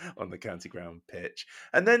on the county ground pitch.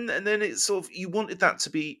 And then it's sort of, you wanted that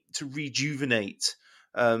to rejuvenate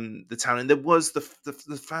the town, and there was the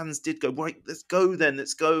fans did go, right, let's go,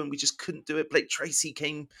 and we just couldn't do it. Blake Tracy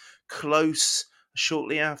came close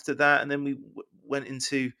shortly after that, and then we went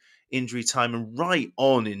into injury time, and right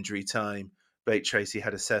on injury time, Blake Tracy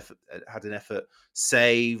had an effort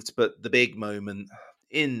saved, but the big moment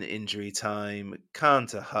in injury time, Khan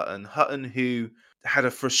to Hutton, who had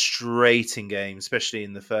a frustrating game, especially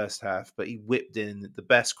in the first half, but he whipped in the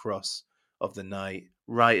best cross of the night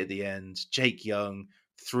right at the end. Jake Young,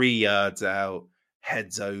 3 yards out,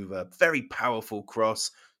 heads over. Very powerful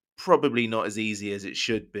cross, probably not as easy as it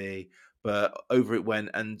should be, but over it went.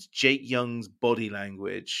 And Jake Young's body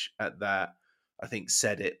language at that, I think,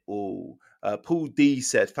 said it all. Paul D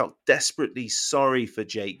said, felt desperately sorry for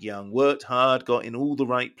Jake Young, worked hard, got in all the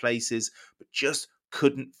right places, but just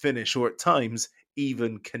couldn't finish, or at times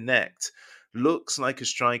even connect. Looks like a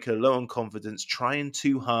striker low on confidence, trying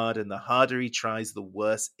too hard, and the harder he tries, the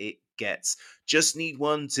worse it gets. Just need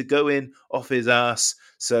one to go in off his ass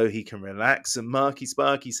so he can relax. And Marky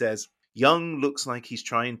Sparky says, Young looks like he's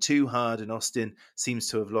trying too hard, and Austin seems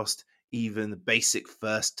to have lost even the basic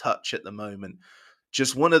first touch at the moment.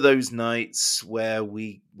 Just one of those nights where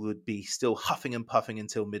we would be still huffing and puffing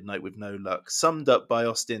until midnight with no luck. Summed up by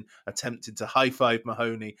Austin attempting to high-five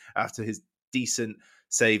Mahoney after his decent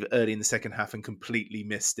save early in the second half and completely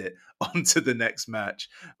missed it. On to the next match.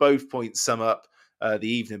 Both points sum up the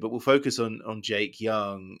evening, but we'll focus on Jake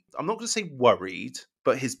Young. I'm not going to say worried,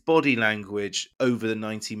 but his body language over the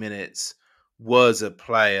 90 minutes was a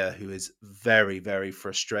player who is very, very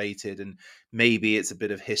frustrated, and maybe it's a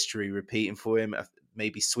bit of history repeating for him.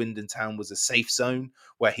 Maybe Swindon Town was a safe zone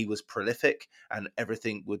where he was prolific and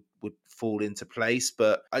everything would fall into place.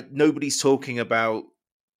 But nobody's talking about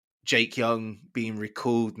Jake Young being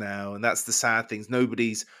recalled now, and that's the sad thing.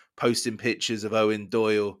 Nobody's posting pictures of Owen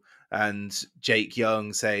Doyle and Jake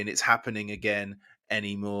Young saying it's happening again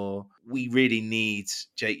anymore. We really need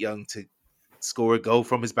Jake Young to score a goal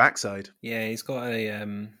from his backside. Yeah, he's got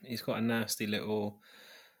a nasty little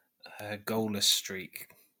goalless streak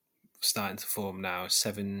starting to form now.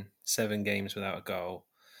 Seven games without a goal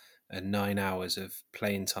and 9 hours of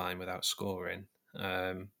playing time without scoring.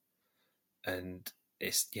 And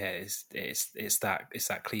it's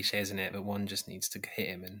that cliche, isn't it? But one just needs to hit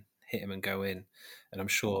him and go in, and I'm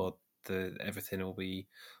sure everything will be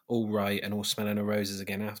all right and all smelling of roses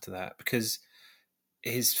again after that, because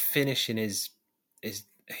his finishing is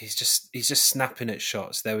he's just snapping at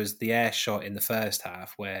shots. There was the air shot in the first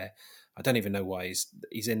half where I don't even know why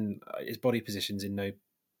he's in his body position's in no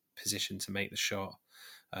position to make the shot.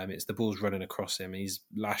 It's the ball's running across him. He's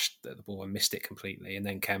lashed at the ball and missed it completely. And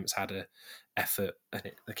then Kemp's had an effort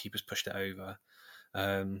and the keeper's pushed it over.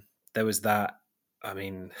 There was that. I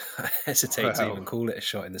mean, I hesitate to even call it a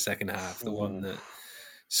shot in the second half. The one that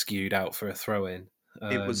skewed out for a throw-in.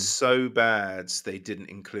 It was so bad they didn't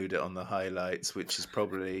include it on the highlights, which is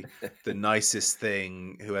probably the nicest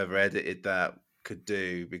thing whoever edited that could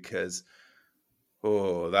do, because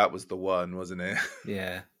that was the one, wasn't it?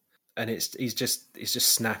 Yeah. And he's just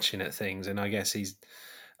snatching at things, and I guess he's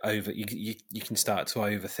over. You can start to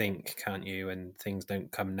overthink, can't you? And things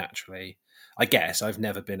don't come naturally. I guess I've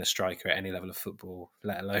never been a striker at any level of football,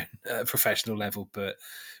 let alone at a professional level. But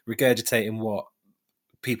regurgitating what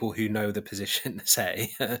people who know the position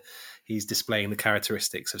say, he's displaying the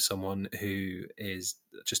characteristics of someone who is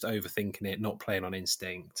just overthinking it, not playing on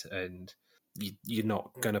instinct, and you're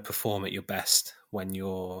not going to perform at your best when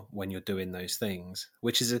you're doing those things.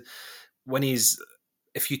 Which is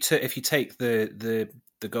if you take the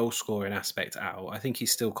goal scoring aspect out, I think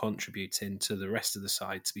he's still contributing to the rest of the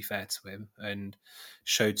side, to be fair to him, and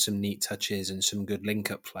showed some neat touches and some good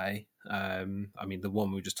link up play. I mean, the one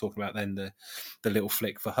we were just talking about then, the little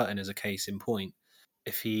flick for Hutton is a case in point.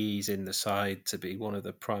 If he's in the side to be one of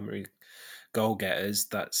the primary goal getters,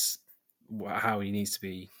 that's how he needs to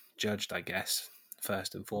be judged, I guess,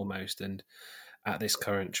 first and foremost. And at this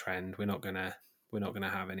current trend, we're not gonna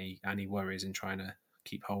have any worries in trying to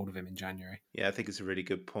keep hold of him in January. Yeah, I think it's a really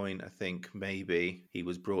good point. I think maybe he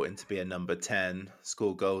was brought in to be a number 10,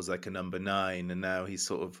 score goals like a number 9, and now he's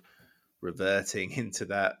sort of reverting into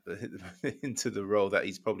the role that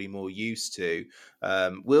he's probably more used to.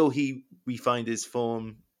 Will he refind his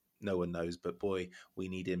form? No one knows, but boy, we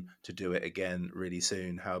need him to do it again really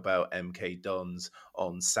soon. How about MK Dons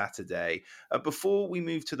on Saturday? Before we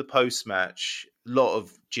move to the post-match, a lot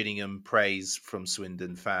of Gillingham praise from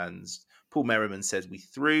Swindon fans. Paul Merriman says, we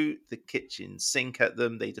threw the kitchen sink at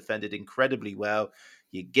them. They defended incredibly well.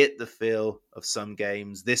 You get the feel of some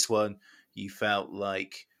games. This one, you felt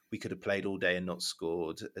like we could have played all day and not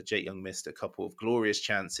scored. Jake Young missed a couple of glorious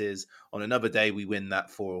chances. On another day, we win that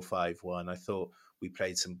 4 or 5-1. I thought we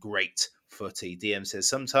played some great footy. DM says,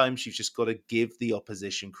 sometimes you've just got to give the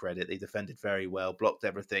opposition credit. They defended very well, blocked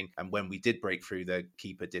everything. And when we did break through, the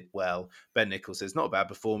keeper did well. Ben Nichols says, not a bad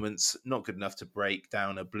performance, not good enough to break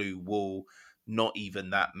down a blue wall. Not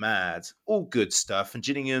even that mad. All good stuff. And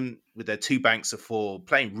Gillingham, with their 2 banks of 4,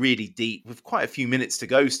 playing really deep with quite a few minutes to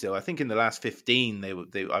go still. I think in the last 15,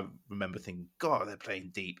 I remember thinking, God, they're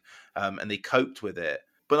playing deep. And they coped with it.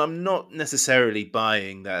 But I'm not necessarily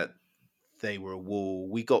buying that they were a wall.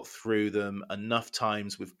 We got through them enough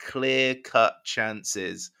times with clear-cut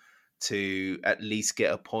chances to at least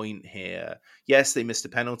get a point here. Yes, they missed a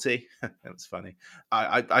penalty. That's funny.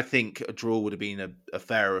 I think a draw would have been a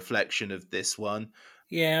fairer reflection of this one.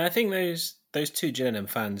 Yeah, I think those 2 Gillingham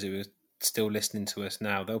fans who are still listening to us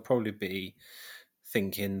now, they'll probably be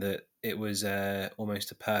thinking that it was almost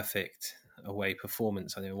a perfect away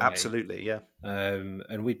performance on the away. Absolutely, yeah.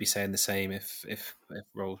 And we'd be saying the same if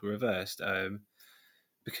roles were reversed,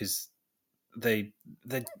 because they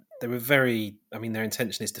were very. I mean, their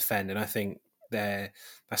intention is defend, and I think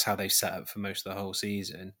that's how they set up for most of the whole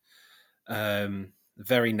season.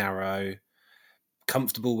 Very narrow,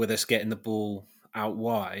 comfortable with us getting the ball out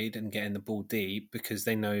wide and getting the ball deep because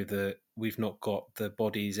they know that we've not got the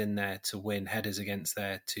bodies in there to win headers against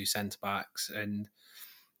their 2 centre backs, and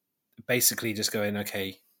basically just going,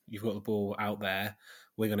 okay, you've got the ball out there,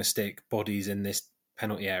 we're going to stick bodies in this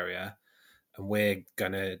penalty area and we're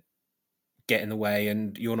going to get in the way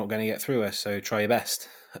and you're not going to get through us, so try your best.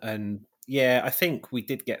 And yeah, I think we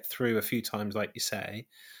did get through a few times, like you say.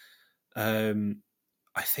 I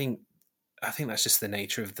think that's just the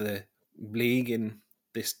nature of the league in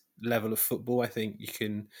this level of football. I think you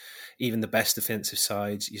can, even the best defensive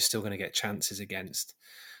sides, you're still going to get chances against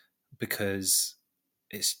because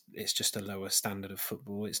it's just a lower standard of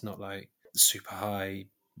football. It's not like super high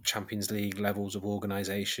Champions League levels of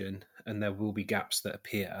organisation, and there will be gaps that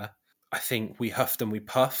appear. I think we huffed and we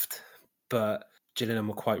puffed, but Gillingham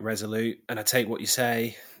were quite resolute. And I take what you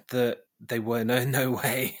say, that they were no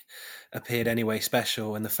way appeared anyway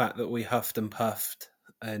special, and the fact that we huffed and puffed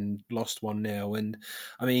and lost 1-0. And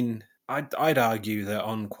I mean, I'd argue that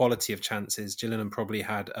on quality of chances, Gillingham probably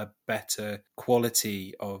had a better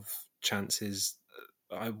quality of chances.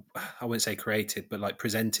 I wouldn't say created, but like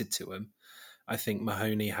presented to them. I think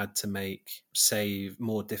Mahoney had to make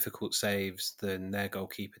more difficult saves than their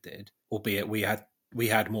goalkeeper did, albeit we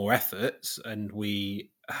had more efforts and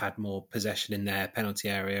we had more possession in their penalty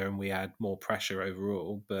area and we had more pressure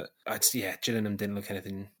overall. But Gillingham didn't look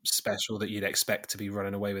anything special that you'd expect to be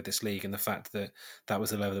running away with this league, and the fact that was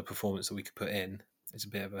the level of performance that we could put in is a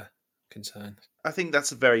bit of a concern. I think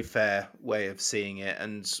that's a very fair way of seeing it.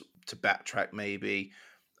 And to backtrack, maybe,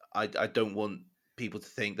 I don't want people to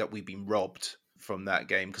think that we've been robbed from that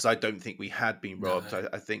game, because I don't think we had been robbed. No.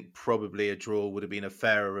 I think probably a draw would have been a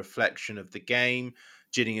fairer reflection of the game.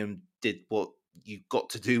 Gillingham did what you've got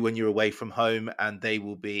to do when you're away from home, and they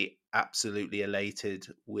will be absolutely elated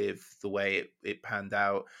with the way it panned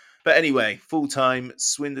out. But anyway, full-time,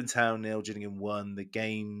 Swindon Town 0, Gillingham 1. The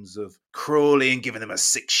games of Crawley and giving them a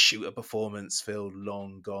 6-shooter performance feel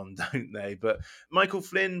long gone, don't they? But Michael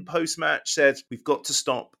Flynn, post-match, said, we've got to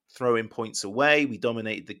stop throwing points away. We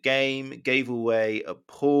dominated the game, gave away a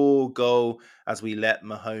poor goal as we let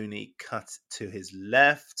Mahoney cut to his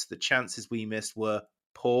left. The chances we missed were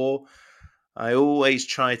poor. I always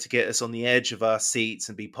try to get us on the edge of our seats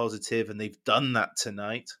and be positive, and they've done that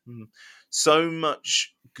tonight. So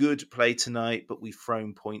much good play tonight, but we've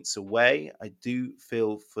thrown points away. I do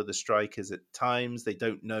feel for the strikers at times. They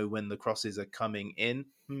don't know when the crosses are coming in.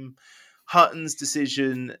 Hutton's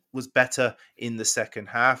decision was better in the second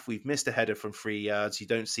half. We've missed a header from 3 yards. You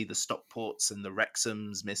don't see the Stockports and the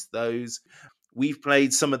Wrexhams miss those. We've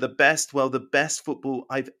played some of the best football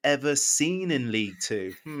I've ever seen in League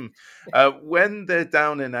Two. When they're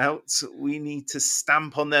down and out, we need to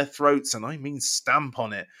stamp on their throats, and I mean stamp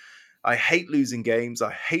on it. I hate losing games.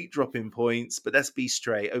 I hate dropping points, but let's be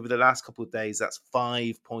straight. Over the last couple of days, that's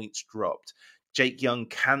 5 points dropped. Jake Young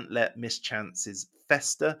can't let missed chances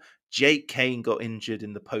fester. Jake Kane got injured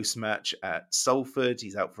in the post-match at Salford.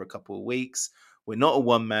 He's out for a couple of weeks. We're not a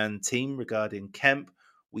one-man team regarding Kemp.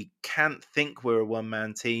 We can't think we're a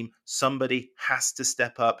one-man team. Somebody has to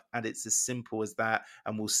step up, and it's as simple as that.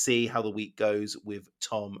 And we'll see how the week goes with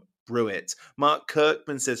Tom Brewitt. Mark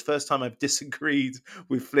Kirkman says, first time I've disagreed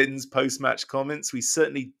with Flynn's post-match comments. We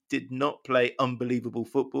certainly did not play unbelievable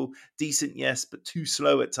football. Decent, yes, but too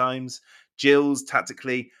slow at times. Gills,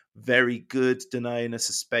 tactically, very good, denying us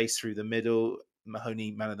a space through the middle.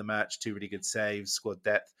 Mahoney, man of the match, 2 really good saves. Squad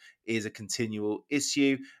depth is a continual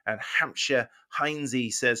issue. And Hampshire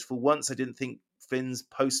Heinze says, for once, I didn't think Flynn's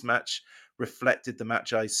post-match reflected the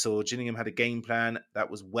match I saw. Gillingham had a game plan that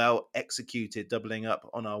was well executed, doubling up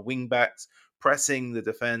on our wing-backs, pressing the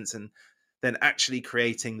defence, and then actually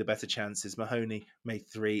creating the better chances. Mahoney made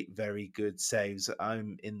 3 very good saves.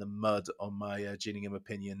 I'm in the mud on my Gillingham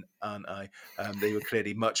opinion, aren't I? They were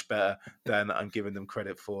clearly much better than I'm giving them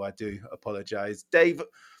credit for. I do apologise. Dave,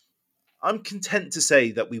 I'm content to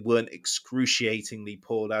say that we weren't excruciatingly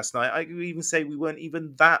poor last night. I could even say we weren't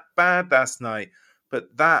even that bad last night.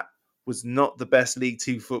 But that was not the best League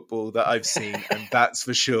Two football that I've seen, and that's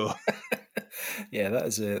for sure. Yeah,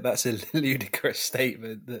 that's a ludicrous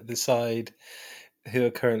statement that the side who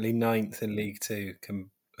are currently 9th in League Two can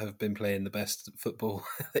have been playing the best football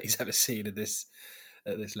that he's ever seen at this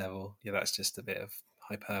level. Yeah, that's just a bit of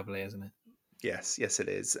hyperbole, isn't it? Yes, it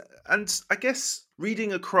is. And I guess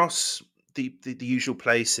reading across the usual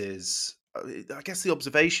places, I guess the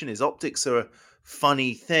observation is optics are a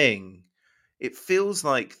funny thing. It feels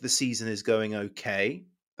like the season is going okay,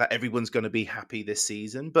 that everyone's going to be happy this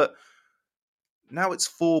season, but now it's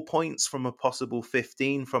 4 points from a possible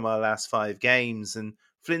 15 from our last 5 games, and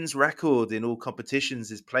Flynn's record in all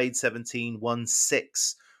competitions is played 17, won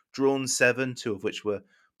 6, drawn 7, 2 of which were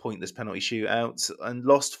pointless penalty shootouts, and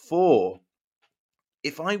lost 4.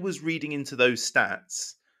 If I was reading into those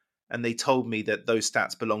stats and they told me that those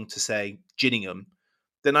stats belonged to, say, Gillingham,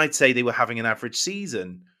 then I'd say they were having an average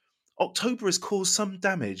season. October has caused some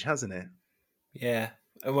damage, hasn't it? Yeah.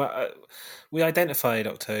 Well, we identified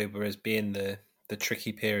October as being the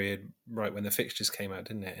tricky period right when the fixtures came out,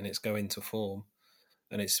 didn't it? And it's going to form.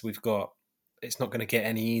 And it's not going to get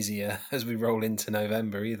any easier as we roll into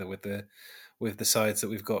November either with the sides that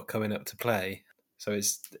we've got coming up to play. So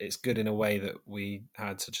it's good in a way that we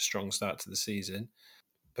had such a strong start to the season.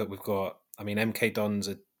 But we've got, MK Dons,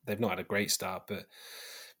 they've not had a great start, but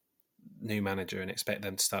new manager and expect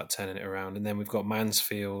them to start turning it around. And then we've got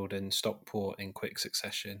Mansfield and Stockport in quick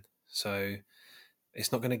succession. So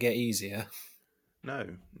it's not going to get easier. No,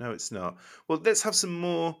 it's not. Well, let's have some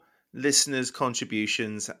more listeners'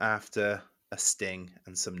 contributions after a sting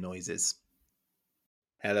and some noises.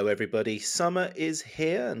 Hello, everybody. Summer is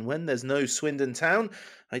here, and when there's no Swindon Town,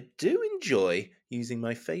 I do enjoy using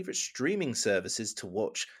my favourite streaming services to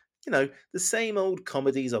watch, the same old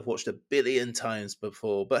comedies I've watched a billion times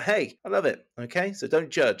before. But hey, I love it, okay? So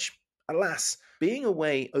don't judge. Alas, being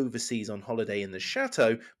away overseas on holiday in the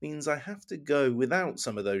chateau means I have to go without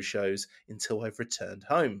some of those shows until I've returned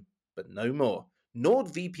home. But no more.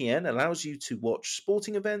 NordVPN allows you to watch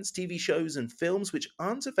sporting events, TV shows, and films which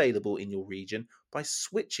aren't available in your region by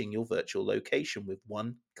switching your virtual location with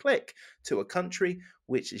one click to a country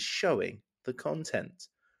which is showing the content.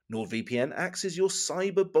 NordVPN acts as your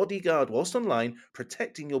cyber bodyguard whilst online,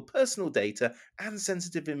 protecting your personal data and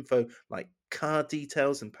sensitive info like card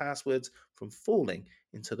details and passwords from falling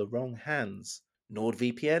into the wrong hands.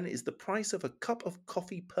 NordVPN is the price of a cup of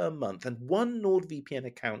coffee per month, and one NordVPN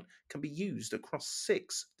account can be used across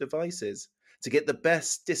 6 devices. To get the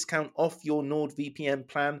best discount off your NordVPN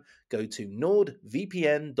plan, go to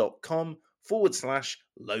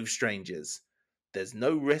nordvpn.com/lovestrangers. There's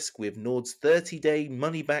no risk with Nord's 30-day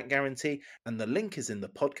money-back guarantee, and the link is in the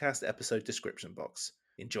podcast episode description box.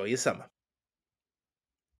 Enjoy your summer.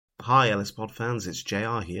 Hi LSPod fans, it's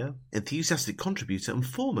JR here, enthusiastic contributor and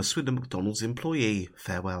former Swindon McDonald's employee.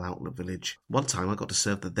 Farewell Outlet Village. One time I got to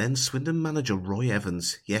serve the then Swindon manager Roy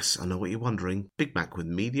Evans. Yes, I know what you're wondering. Big Mac with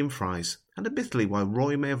medium fries. And admittedly, while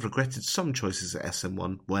Roy may have regretted some choices at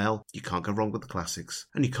SM1, well, you can't go wrong with the classics.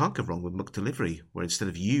 And you can't go wrong with McDelivery, where instead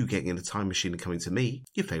of you getting in a time machine and coming to me,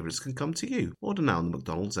 your favourites can come to you. Order now on the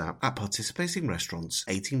McDonald's app. At participating restaurants,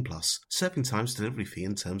 18+. Serving times, delivery fee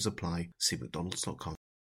and terms apply. See mcdonalds.com.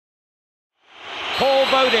 Paul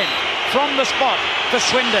Bodin from the spot for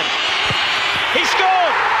Swindon. He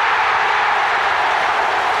scored!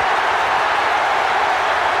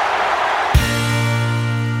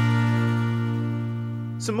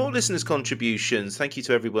 Some more listeners' contributions. Thank you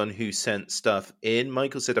to everyone who sent stuff in.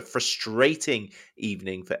 Michael said a frustrating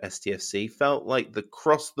evening for STFC. Felt like the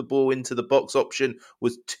cross the ball into the box option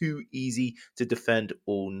was too easy to defend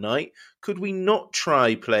all night. Could we not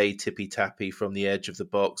try play tippy-tappy from the edge of the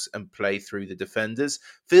box and play through the defenders?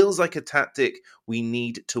 Feels like a tactic we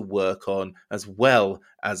need to work on as well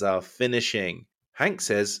as our finishing. Hank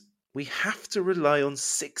says, we have to rely on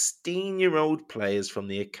 16-year-old players from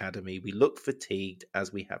the academy. We look fatigued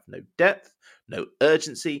as we have no depth, no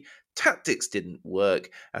urgency. Tactics didn't work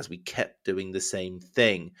as we kept doing the same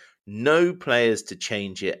thing. No players to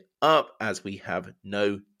change it up as we have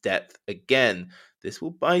no depth again. This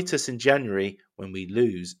will bite us in January when we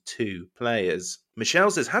lose 2 players.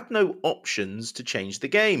 Michelle says, had no options to change the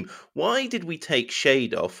game. Why did we take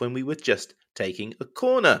Shade off when we were just taking a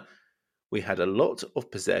corner? We had a lot of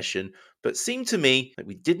possession, but seemed to me like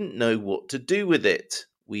we didn't know what to do with it.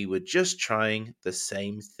 We were just trying the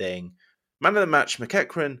same thing. Man of the match,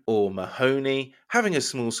 McEachran or Mahoney. Having a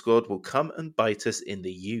small squad will come and bite us in the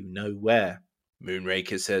you-know-where.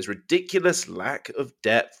 Moonraker says, ridiculous lack of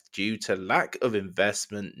depth due to lack of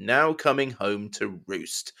investment now coming home to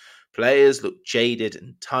roost. Players look jaded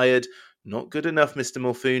and tired. Not good enough, Mr.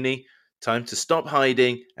 Morfuni. Time to stop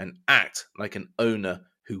hiding and act like an owner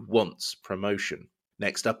who wants promotion.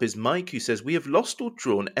 Next up is Mike, who says, we have lost or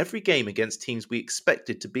drawn every game against teams we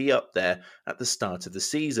expected to be up there at the start of the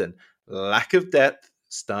season. Lack of depth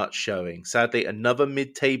starts showing. Sadly, another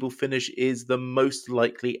mid-table finish is the most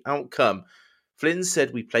likely outcome. Flynn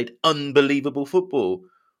said we played unbelievable football.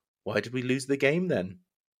 Why did we lose the game then?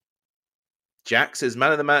 Jack says,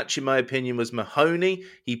 man of the match, in my opinion, was Mahoney.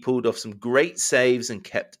 He pulled off some great saves and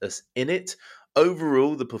kept us in it.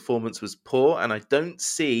 Overall, the performance was poor, and I don't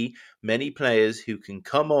see many players who can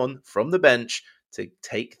come on from the bench to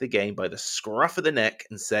take the game by the scruff of the neck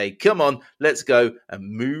and say, come on, let's go and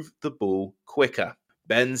move the ball quicker.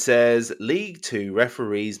 Ben says, League 2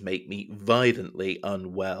 referees make me violently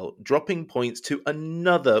unwell, dropping points to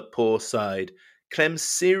another poor side. Clem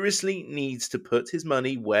seriously needs to put his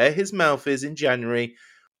money where his mouth is in January.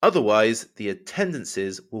 Otherwise, the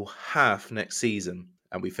attendances will half next season.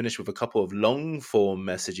 And we finish with a couple of long-form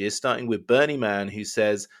messages, starting with Bernie Man, who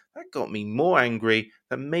says, that got me more angry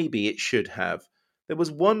than maybe it should have. There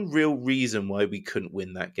was one real reason why we couldn't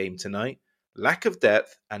win that game tonight. Lack of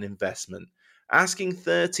depth and investment. Asking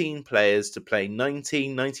 13 players to play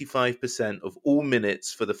 95% of all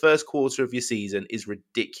minutes for the first quarter of your season is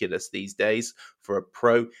ridiculous these days for a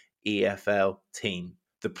pro EFL team.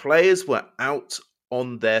 The players were out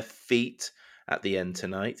on their feet at the end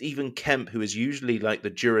tonight. Even Kemp, who is usually like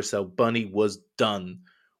the Duracell bunny, was done.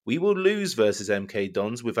 We will lose versus MK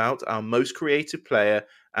Dons without our most creative player,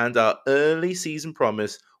 and our early season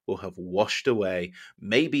promise will have washed away.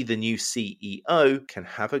 Maybe the new CEO can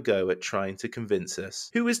have a go at trying to convince us.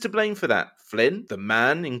 Who is to blame for that? Flynn, the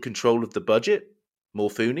man in control of the budget?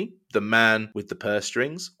 Morfuni, the man with the purse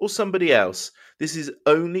strings? Or somebody else? This is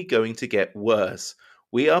only going to get worse.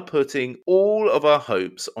 We are putting all of our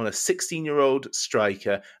hopes on a 16-year-old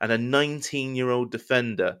striker and a 19-year-old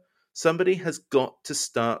defender. Somebody has got to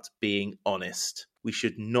start being honest. We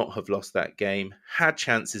should not have lost that game, had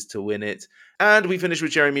chances to win it. And we finish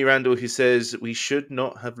with Jeremy Randall, who says we should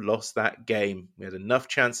not have lost that game. We had enough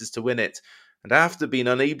chances to win it. And after being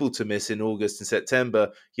unable to miss in August and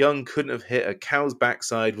September, Young couldn't have hit a cow's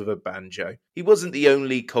backside with a banjo. He wasn't the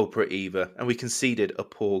only culprit either, and we conceded a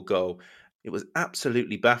poor goal. It was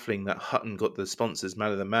absolutely baffling that Hutton got the sponsors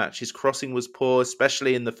man of the match. His crossing was poor,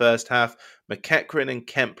 especially in the first half. McEachran and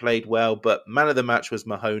Kemp played well, but man of the match was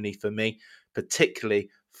Mahoney for me, particularly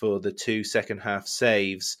for the 2 second half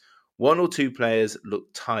saves. 1 or 2 players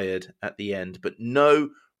looked tired at the end, but no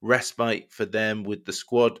respite for them, with the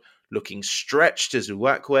squad looking stretched as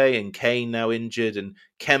Uwakwe and Kane now injured and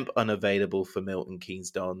Kemp unavailable for Milton Keynes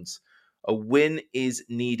Dons. A win is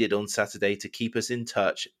needed on Saturday to keep us in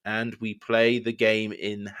touch, and we play the game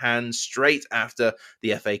in hand straight after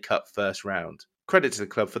the FA Cup first round. Credit to the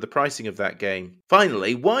club for the pricing of that game.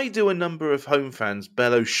 Finally, why do a number of home fans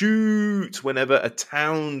bellow shoot whenever a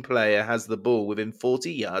town player has the ball within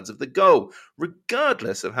 40 yards of the goal,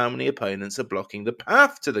 regardless of how many opponents are blocking the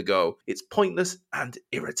path to the goal? It's pointless and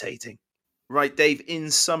irritating. Right, Dave,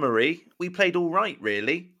 in summary, we played all right,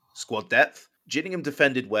 really. Squad depth. Gillingham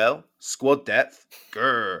defended well. Squad depth.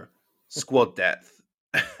 Grr. Squad depth.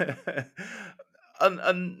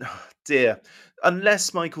 Dear.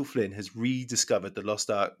 Unless Michael Flynn has rediscovered the lost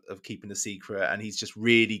art of keeping a secret and he's just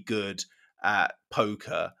really good at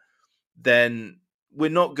poker, then we're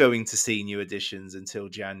not going to see new additions until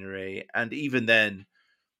January. And even then,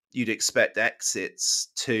 you'd expect exits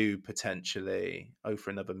to potentially offer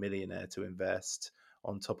another millionaire to invest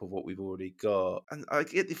on top of what we've already got. And I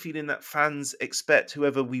get the feeling that fans expect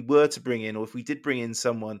whoever we were to bring in, or if we did bring in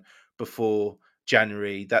someone before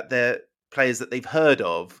January, that they're players that they've heard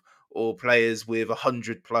of or players with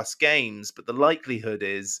 100 plus games. But the likelihood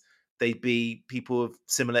is they'd be people of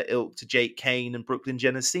similar ilk to Jake Kane and Brooklyn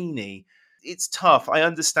Genesini. It's tough. I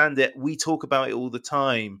understand it. We talk about it all the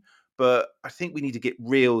time, but I think we need to get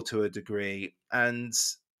real to a degree. And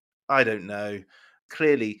I don't know.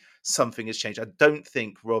 Clearly, something has changed. I don't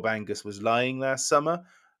think Rob Angus was lying last summer.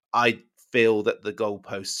 I feel that the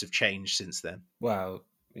goalposts have changed since then. Well,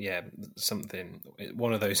 yeah, something.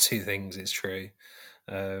 One of those two things is true.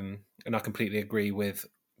 And I completely agree with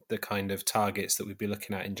the kind of targets that we'd be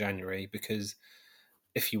looking at in January, because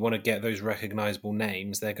if you want to get those recognisable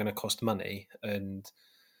names, they're going to cost money. And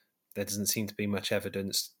there doesn't seem to be much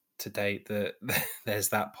evidence to date that there's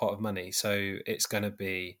that pot of money. So it's going to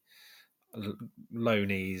be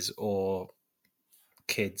loanees or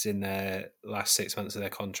kids in their last 6 months of their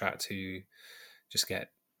contract who just get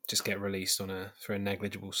released for a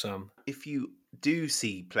negligible sum. If you do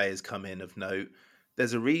see players come in of note,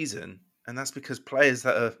 there's a reason, and that's because players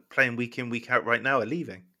that are playing week in, week out right now are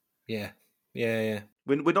leaving. Yeah.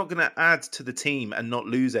 We're not going to add to the team and not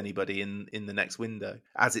lose anybody in the next window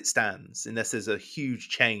as it stands, unless there's a huge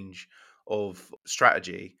change of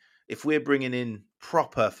strategy. If we're bringing in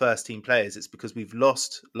proper first team players, it's because we've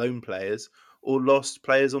lost loan players or lost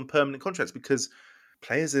players on permanent contracts, because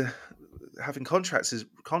players are having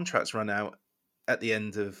contracts run out at the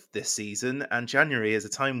end of this season, and January is a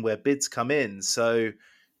time where bids come in. So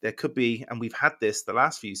there could be, and we've had this the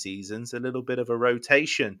last few seasons, a little bit of a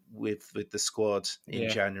rotation with the squad in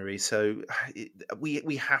January. So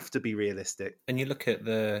we have to be realistic. And you look at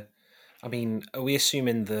are we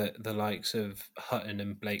assuming the likes of Hutton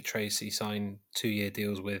and Blake Tracy sign 2-year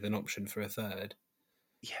deals with an option for a third?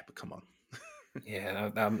 Yeah, but come on. Yeah,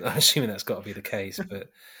 I'm assuming that's got to be the case, but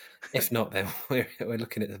if not, then we're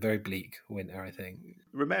looking at a very bleak winter, I think.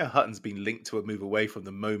 Romeo Hutton's been linked to a move away from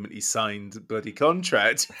the moment he signed bloody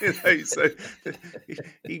contract. So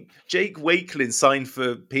Jake Wakelin signed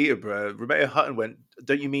for Peterborough. Romeo Hutton went,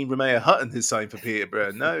 "Don't you mean Romeo Hutton has signed for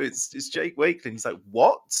Peterborough?" No, it's Jake Wakelin. He's like,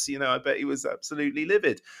 "What?" I bet he was absolutely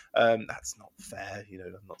livid. That's not fair.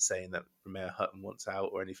 I'm not saying that Romeo Hutton wants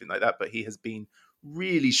out or anything like that, but he has been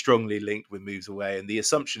really strongly linked with moves away, and the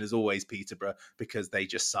assumption is always Peterborough because they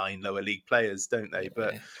just sign lower league players, don't they?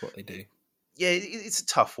 But that's what they do. Yeah, it's a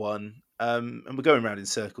tough one, and we're going around in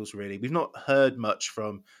circles. Really, we've not heard much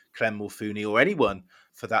from Clem Mulfooney or anyone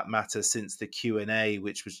for that matter since the Q&A,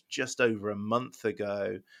 which was just over a month ago.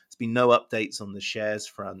 There's been no updates on the shares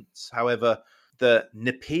front. However, the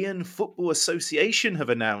Nepean Football Association have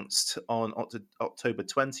announced on October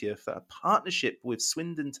 20th that a partnership with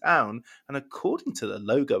Swindon Town, and according to the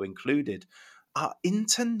logo included, our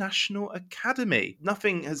international academy.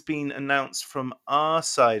 Nothing has been announced from our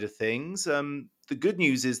side of things. The good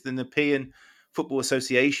news is the Nepean Football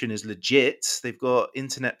Association is legit. They've got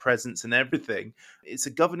internet presence and everything. It's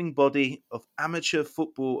a governing body of amateur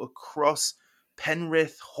football across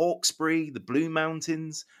Penrith, Hawkesbury, the Blue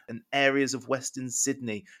Mountains, and areas of Western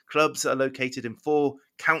Sydney. Clubs are located in 4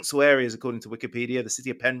 council areas, according to Wikipedia: the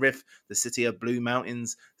city of Penrith, the city of Blue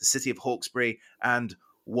Mountains, the city of Hawkesbury, and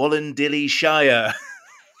Wollondilly Shire.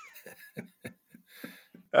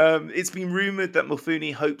 It's been rumoured that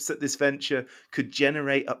Mulfooney hopes that this venture could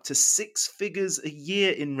generate up to 6 figures a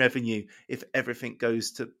year in revenue if everything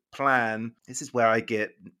goes to plan. This is where I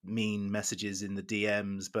get mean messages in the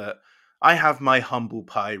DMs, but I have my humble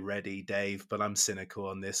pie ready, Dave, but I'm cynical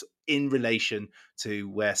on this in relation to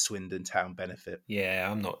where Swindon Town benefit. Yeah,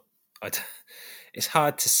 I'm not. It's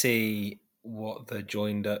hard to see what the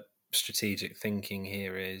joined up strategic thinking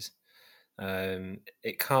here is.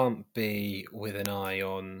 It can't be with an eye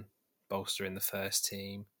on bolstering the first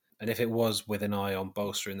team. And if it was with an eye on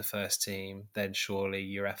bolstering the first team, then surely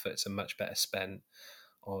your efforts are much better spent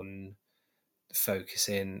on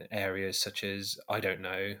focusing areas such as, I don't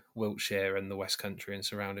know, Wiltshire and the West Country and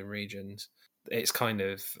surrounding regions. It's kind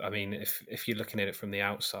of, if you're looking at it from the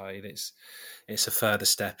outside, it's a further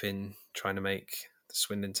step in trying to make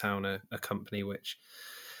Swindon Town a company which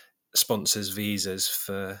sponsors visas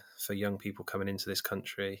for young people coming into this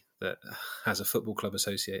country that has a football club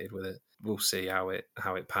associated with it. We'll see how it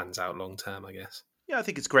pans out long term, I guess. Yeah, I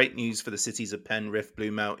think it's great news for the cities of Penrith,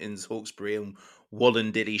 Blue Mountains, Hawkesbury and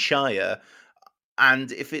Wollondilly Shire.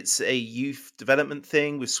 And if it's a youth development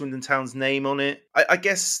thing with Swindon Town's name on it, I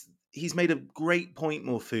guess he's made a great point,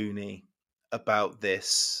 Mulfooney, about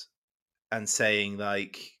this, and saying,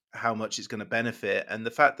 like, how much it's going to benefit. And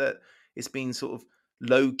the fact that it's been sort of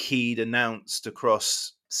low-keyed announced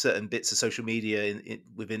across certain bits of social media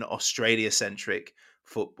within Australia-centric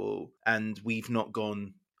football, and we've not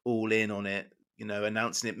gone all in on it,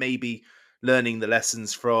 announcing it, maybe learning the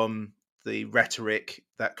lessons from the rhetoric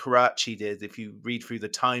that Karachi did. If you read through the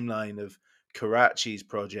timeline of Karachi's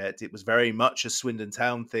project, it was very much a Swindon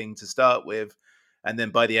Town thing to start with, and then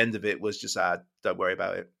by the end of it was just, don't worry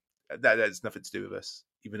about it. That has nothing to do with us,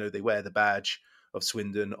 even though they wear the badge of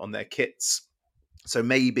Swindon on their kits. So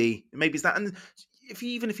maybe it's that. And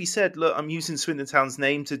even if he said, look, I'm using Swindon Town's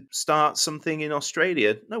name to start something in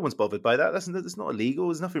Australia, no one's bothered by that. That's not illegal.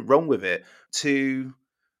 There's nothing wrong with it. To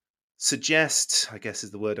suggest, I guess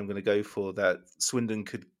is the word I'm going to go for, that Swindon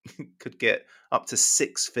could get up to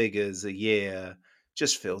 6 figures a year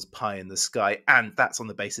just feels pie in the sky. And that's on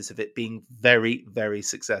the basis of it being very, very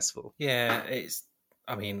successful. Yeah,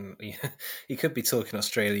 I mean, you could be talking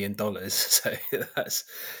Australian dollars, so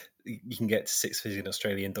you can get to 6 figures in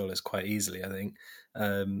Australian dollars quite easily, I think,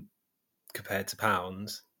 compared to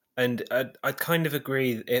pounds. And I kind of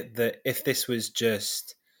agree that if this was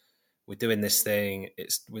just, we're doing this thing,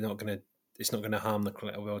 it's not going to harm the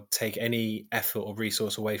club or take any effort or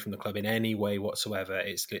resource away from the club in any way whatsoever.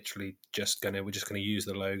 It's literally we're just going to use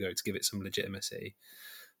the logo to give it some legitimacy.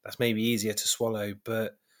 That's maybe easier to swallow,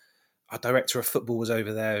 but our director of football was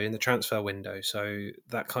over there in the transfer window, so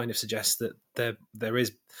that kind of suggests that there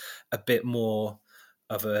is a bit more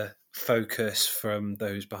of a focus from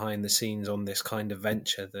those behind the scenes on this kind of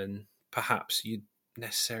venture than perhaps you'd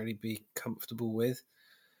necessarily be comfortable with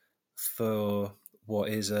for what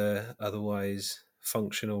is a otherwise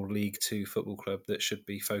functional League Two football club that should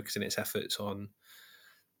be focusing its efforts on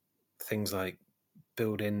things like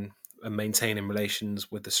building and maintaining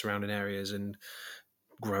relations with the surrounding areas and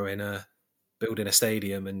building a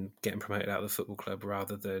stadium and getting promoted out of the football club,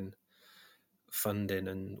 rather than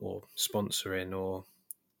funding or sponsoring or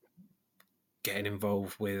getting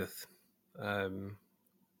involved with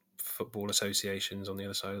football associations on the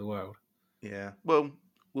other side of the world. Yeah, well,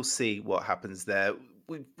 we'll see what happens there.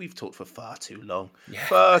 We've talked for far too long. Yeah.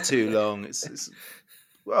 Far too long. It's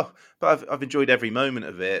well, but I've enjoyed every moment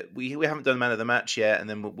of it. We haven't done man of the match yet, and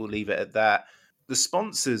then we'll leave it at that. The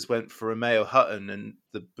sponsors went for Romeo Hutton, and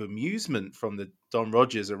the bemusement from the Don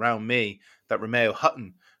Rogers around me that Romeo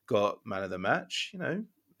Hutton got man of the match.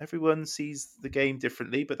 Everyone sees the game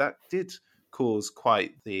differently, but that did cause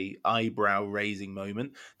quite the eyebrow-raising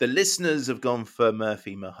moment. The listeners have gone for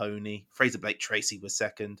Murphy Mahoney. Fraser Blake-Tracy was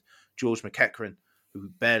second. George McEachran, who we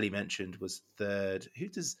barely mentioned, was third. Who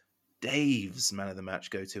does Dave's man of the match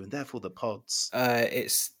go to, and therefore the pod's?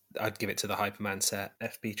 I'd give it to the Hyperman set,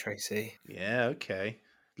 FB Tracy. Yeah, okay.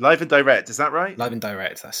 Live and direct, is that right? Live and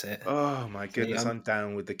direct, that's it. Oh my goodness, I'm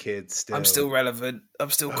down with the kids still. I'm still relevant. I'm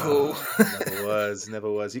still cool.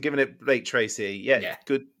 Never was. You're giving it Blake Tracy. Yeah,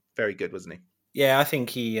 good, very good, wasn't he? Yeah, I think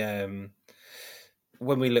he. When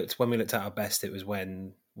we looked at our best, it was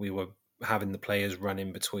when we were having the players run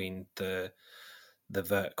in between the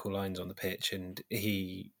vertical lines on the pitch, and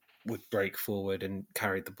he would break forward and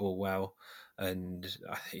carried the ball well, and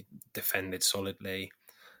he defended solidly,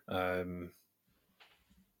 and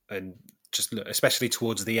just especially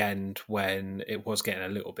towards the end when it was getting a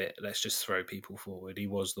little bit, let's just throw people forward. He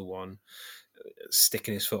was the one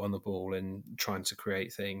sticking his foot on the ball and trying to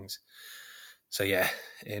create things. So yeah,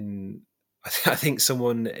 I think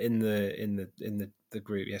someone in the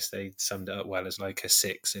group yesterday summed it up well as like a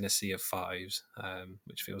 6 in a sea of 5s,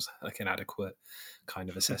 which feels like an adequate kind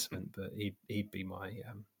of assessment. But he'd be my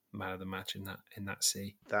man of the match in that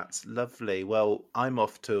sea. That's lovely. Well, I'm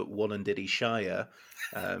off to Wollondilly Shire.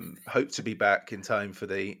 Hope to be back in time for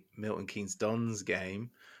the Milton Keynes Dons game.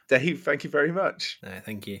 Dave, thank you very much.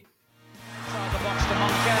 Thank you. The box to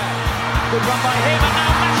Moncur. Good run by him, and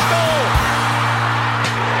now Maskell.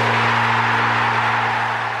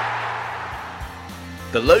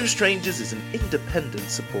 The Low Strangers is an independent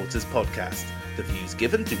supporters podcast. The views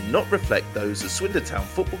given do not reflect those of Swindon Town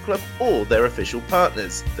Football Club or their official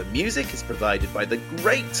partners. The music is provided by the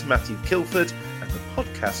great Matthew Kilford, and the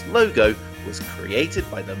podcast logo was created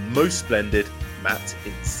by the most splendid Matt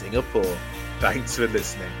in Singapore. Thanks for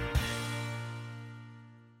listening.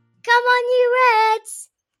 Come on, you Reds!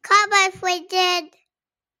 Come on, Swindon!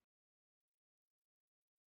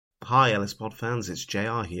 Hi, Ellis Pod fans, it's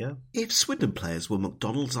JR here. If Swindon players were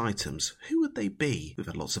McDonald's items, who would they be? We've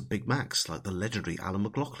had lots of Big Macs, like the legendary Alan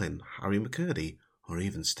McLaughlin, Harry McCurdy, or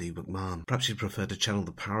even Steve McMahon. Perhaps you'd prefer to channel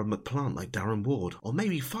the power of McPlant like Darren Ward, or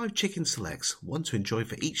maybe 5 chicken selects, one to enjoy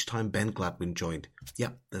for each time Ben Gladwin joined.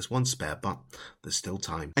 Yep, there's one spare, but there's still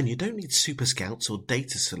time. And you don't need Super Scouts or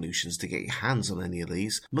data solutions to get your hands on any of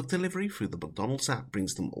these. McDelivery through the McDonald's app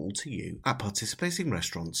brings them all to you. At participating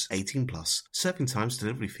restaurants, 18 plus. Serving times,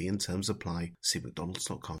 delivery fee and terms apply. See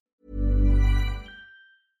mcdonalds.com.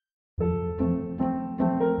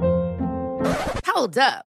 Hold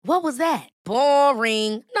up. What was that?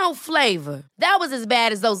 Boring. No flavor. That was as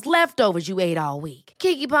bad as those leftovers you ate all week.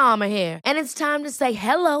 Keke Palmer here, and it's time to say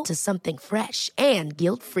hello to something fresh and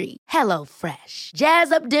guilt-free. Hello Fresh.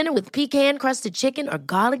 Jazz up dinner with pecan-crusted chicken or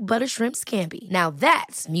garlic butter shrimp scampi. Now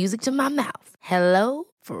that's music to my mouth. Hello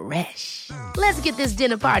Fresh. Let's get this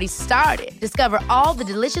dinner party started. Discover all the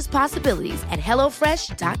delicious possibilities at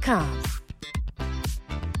hellofresh.com.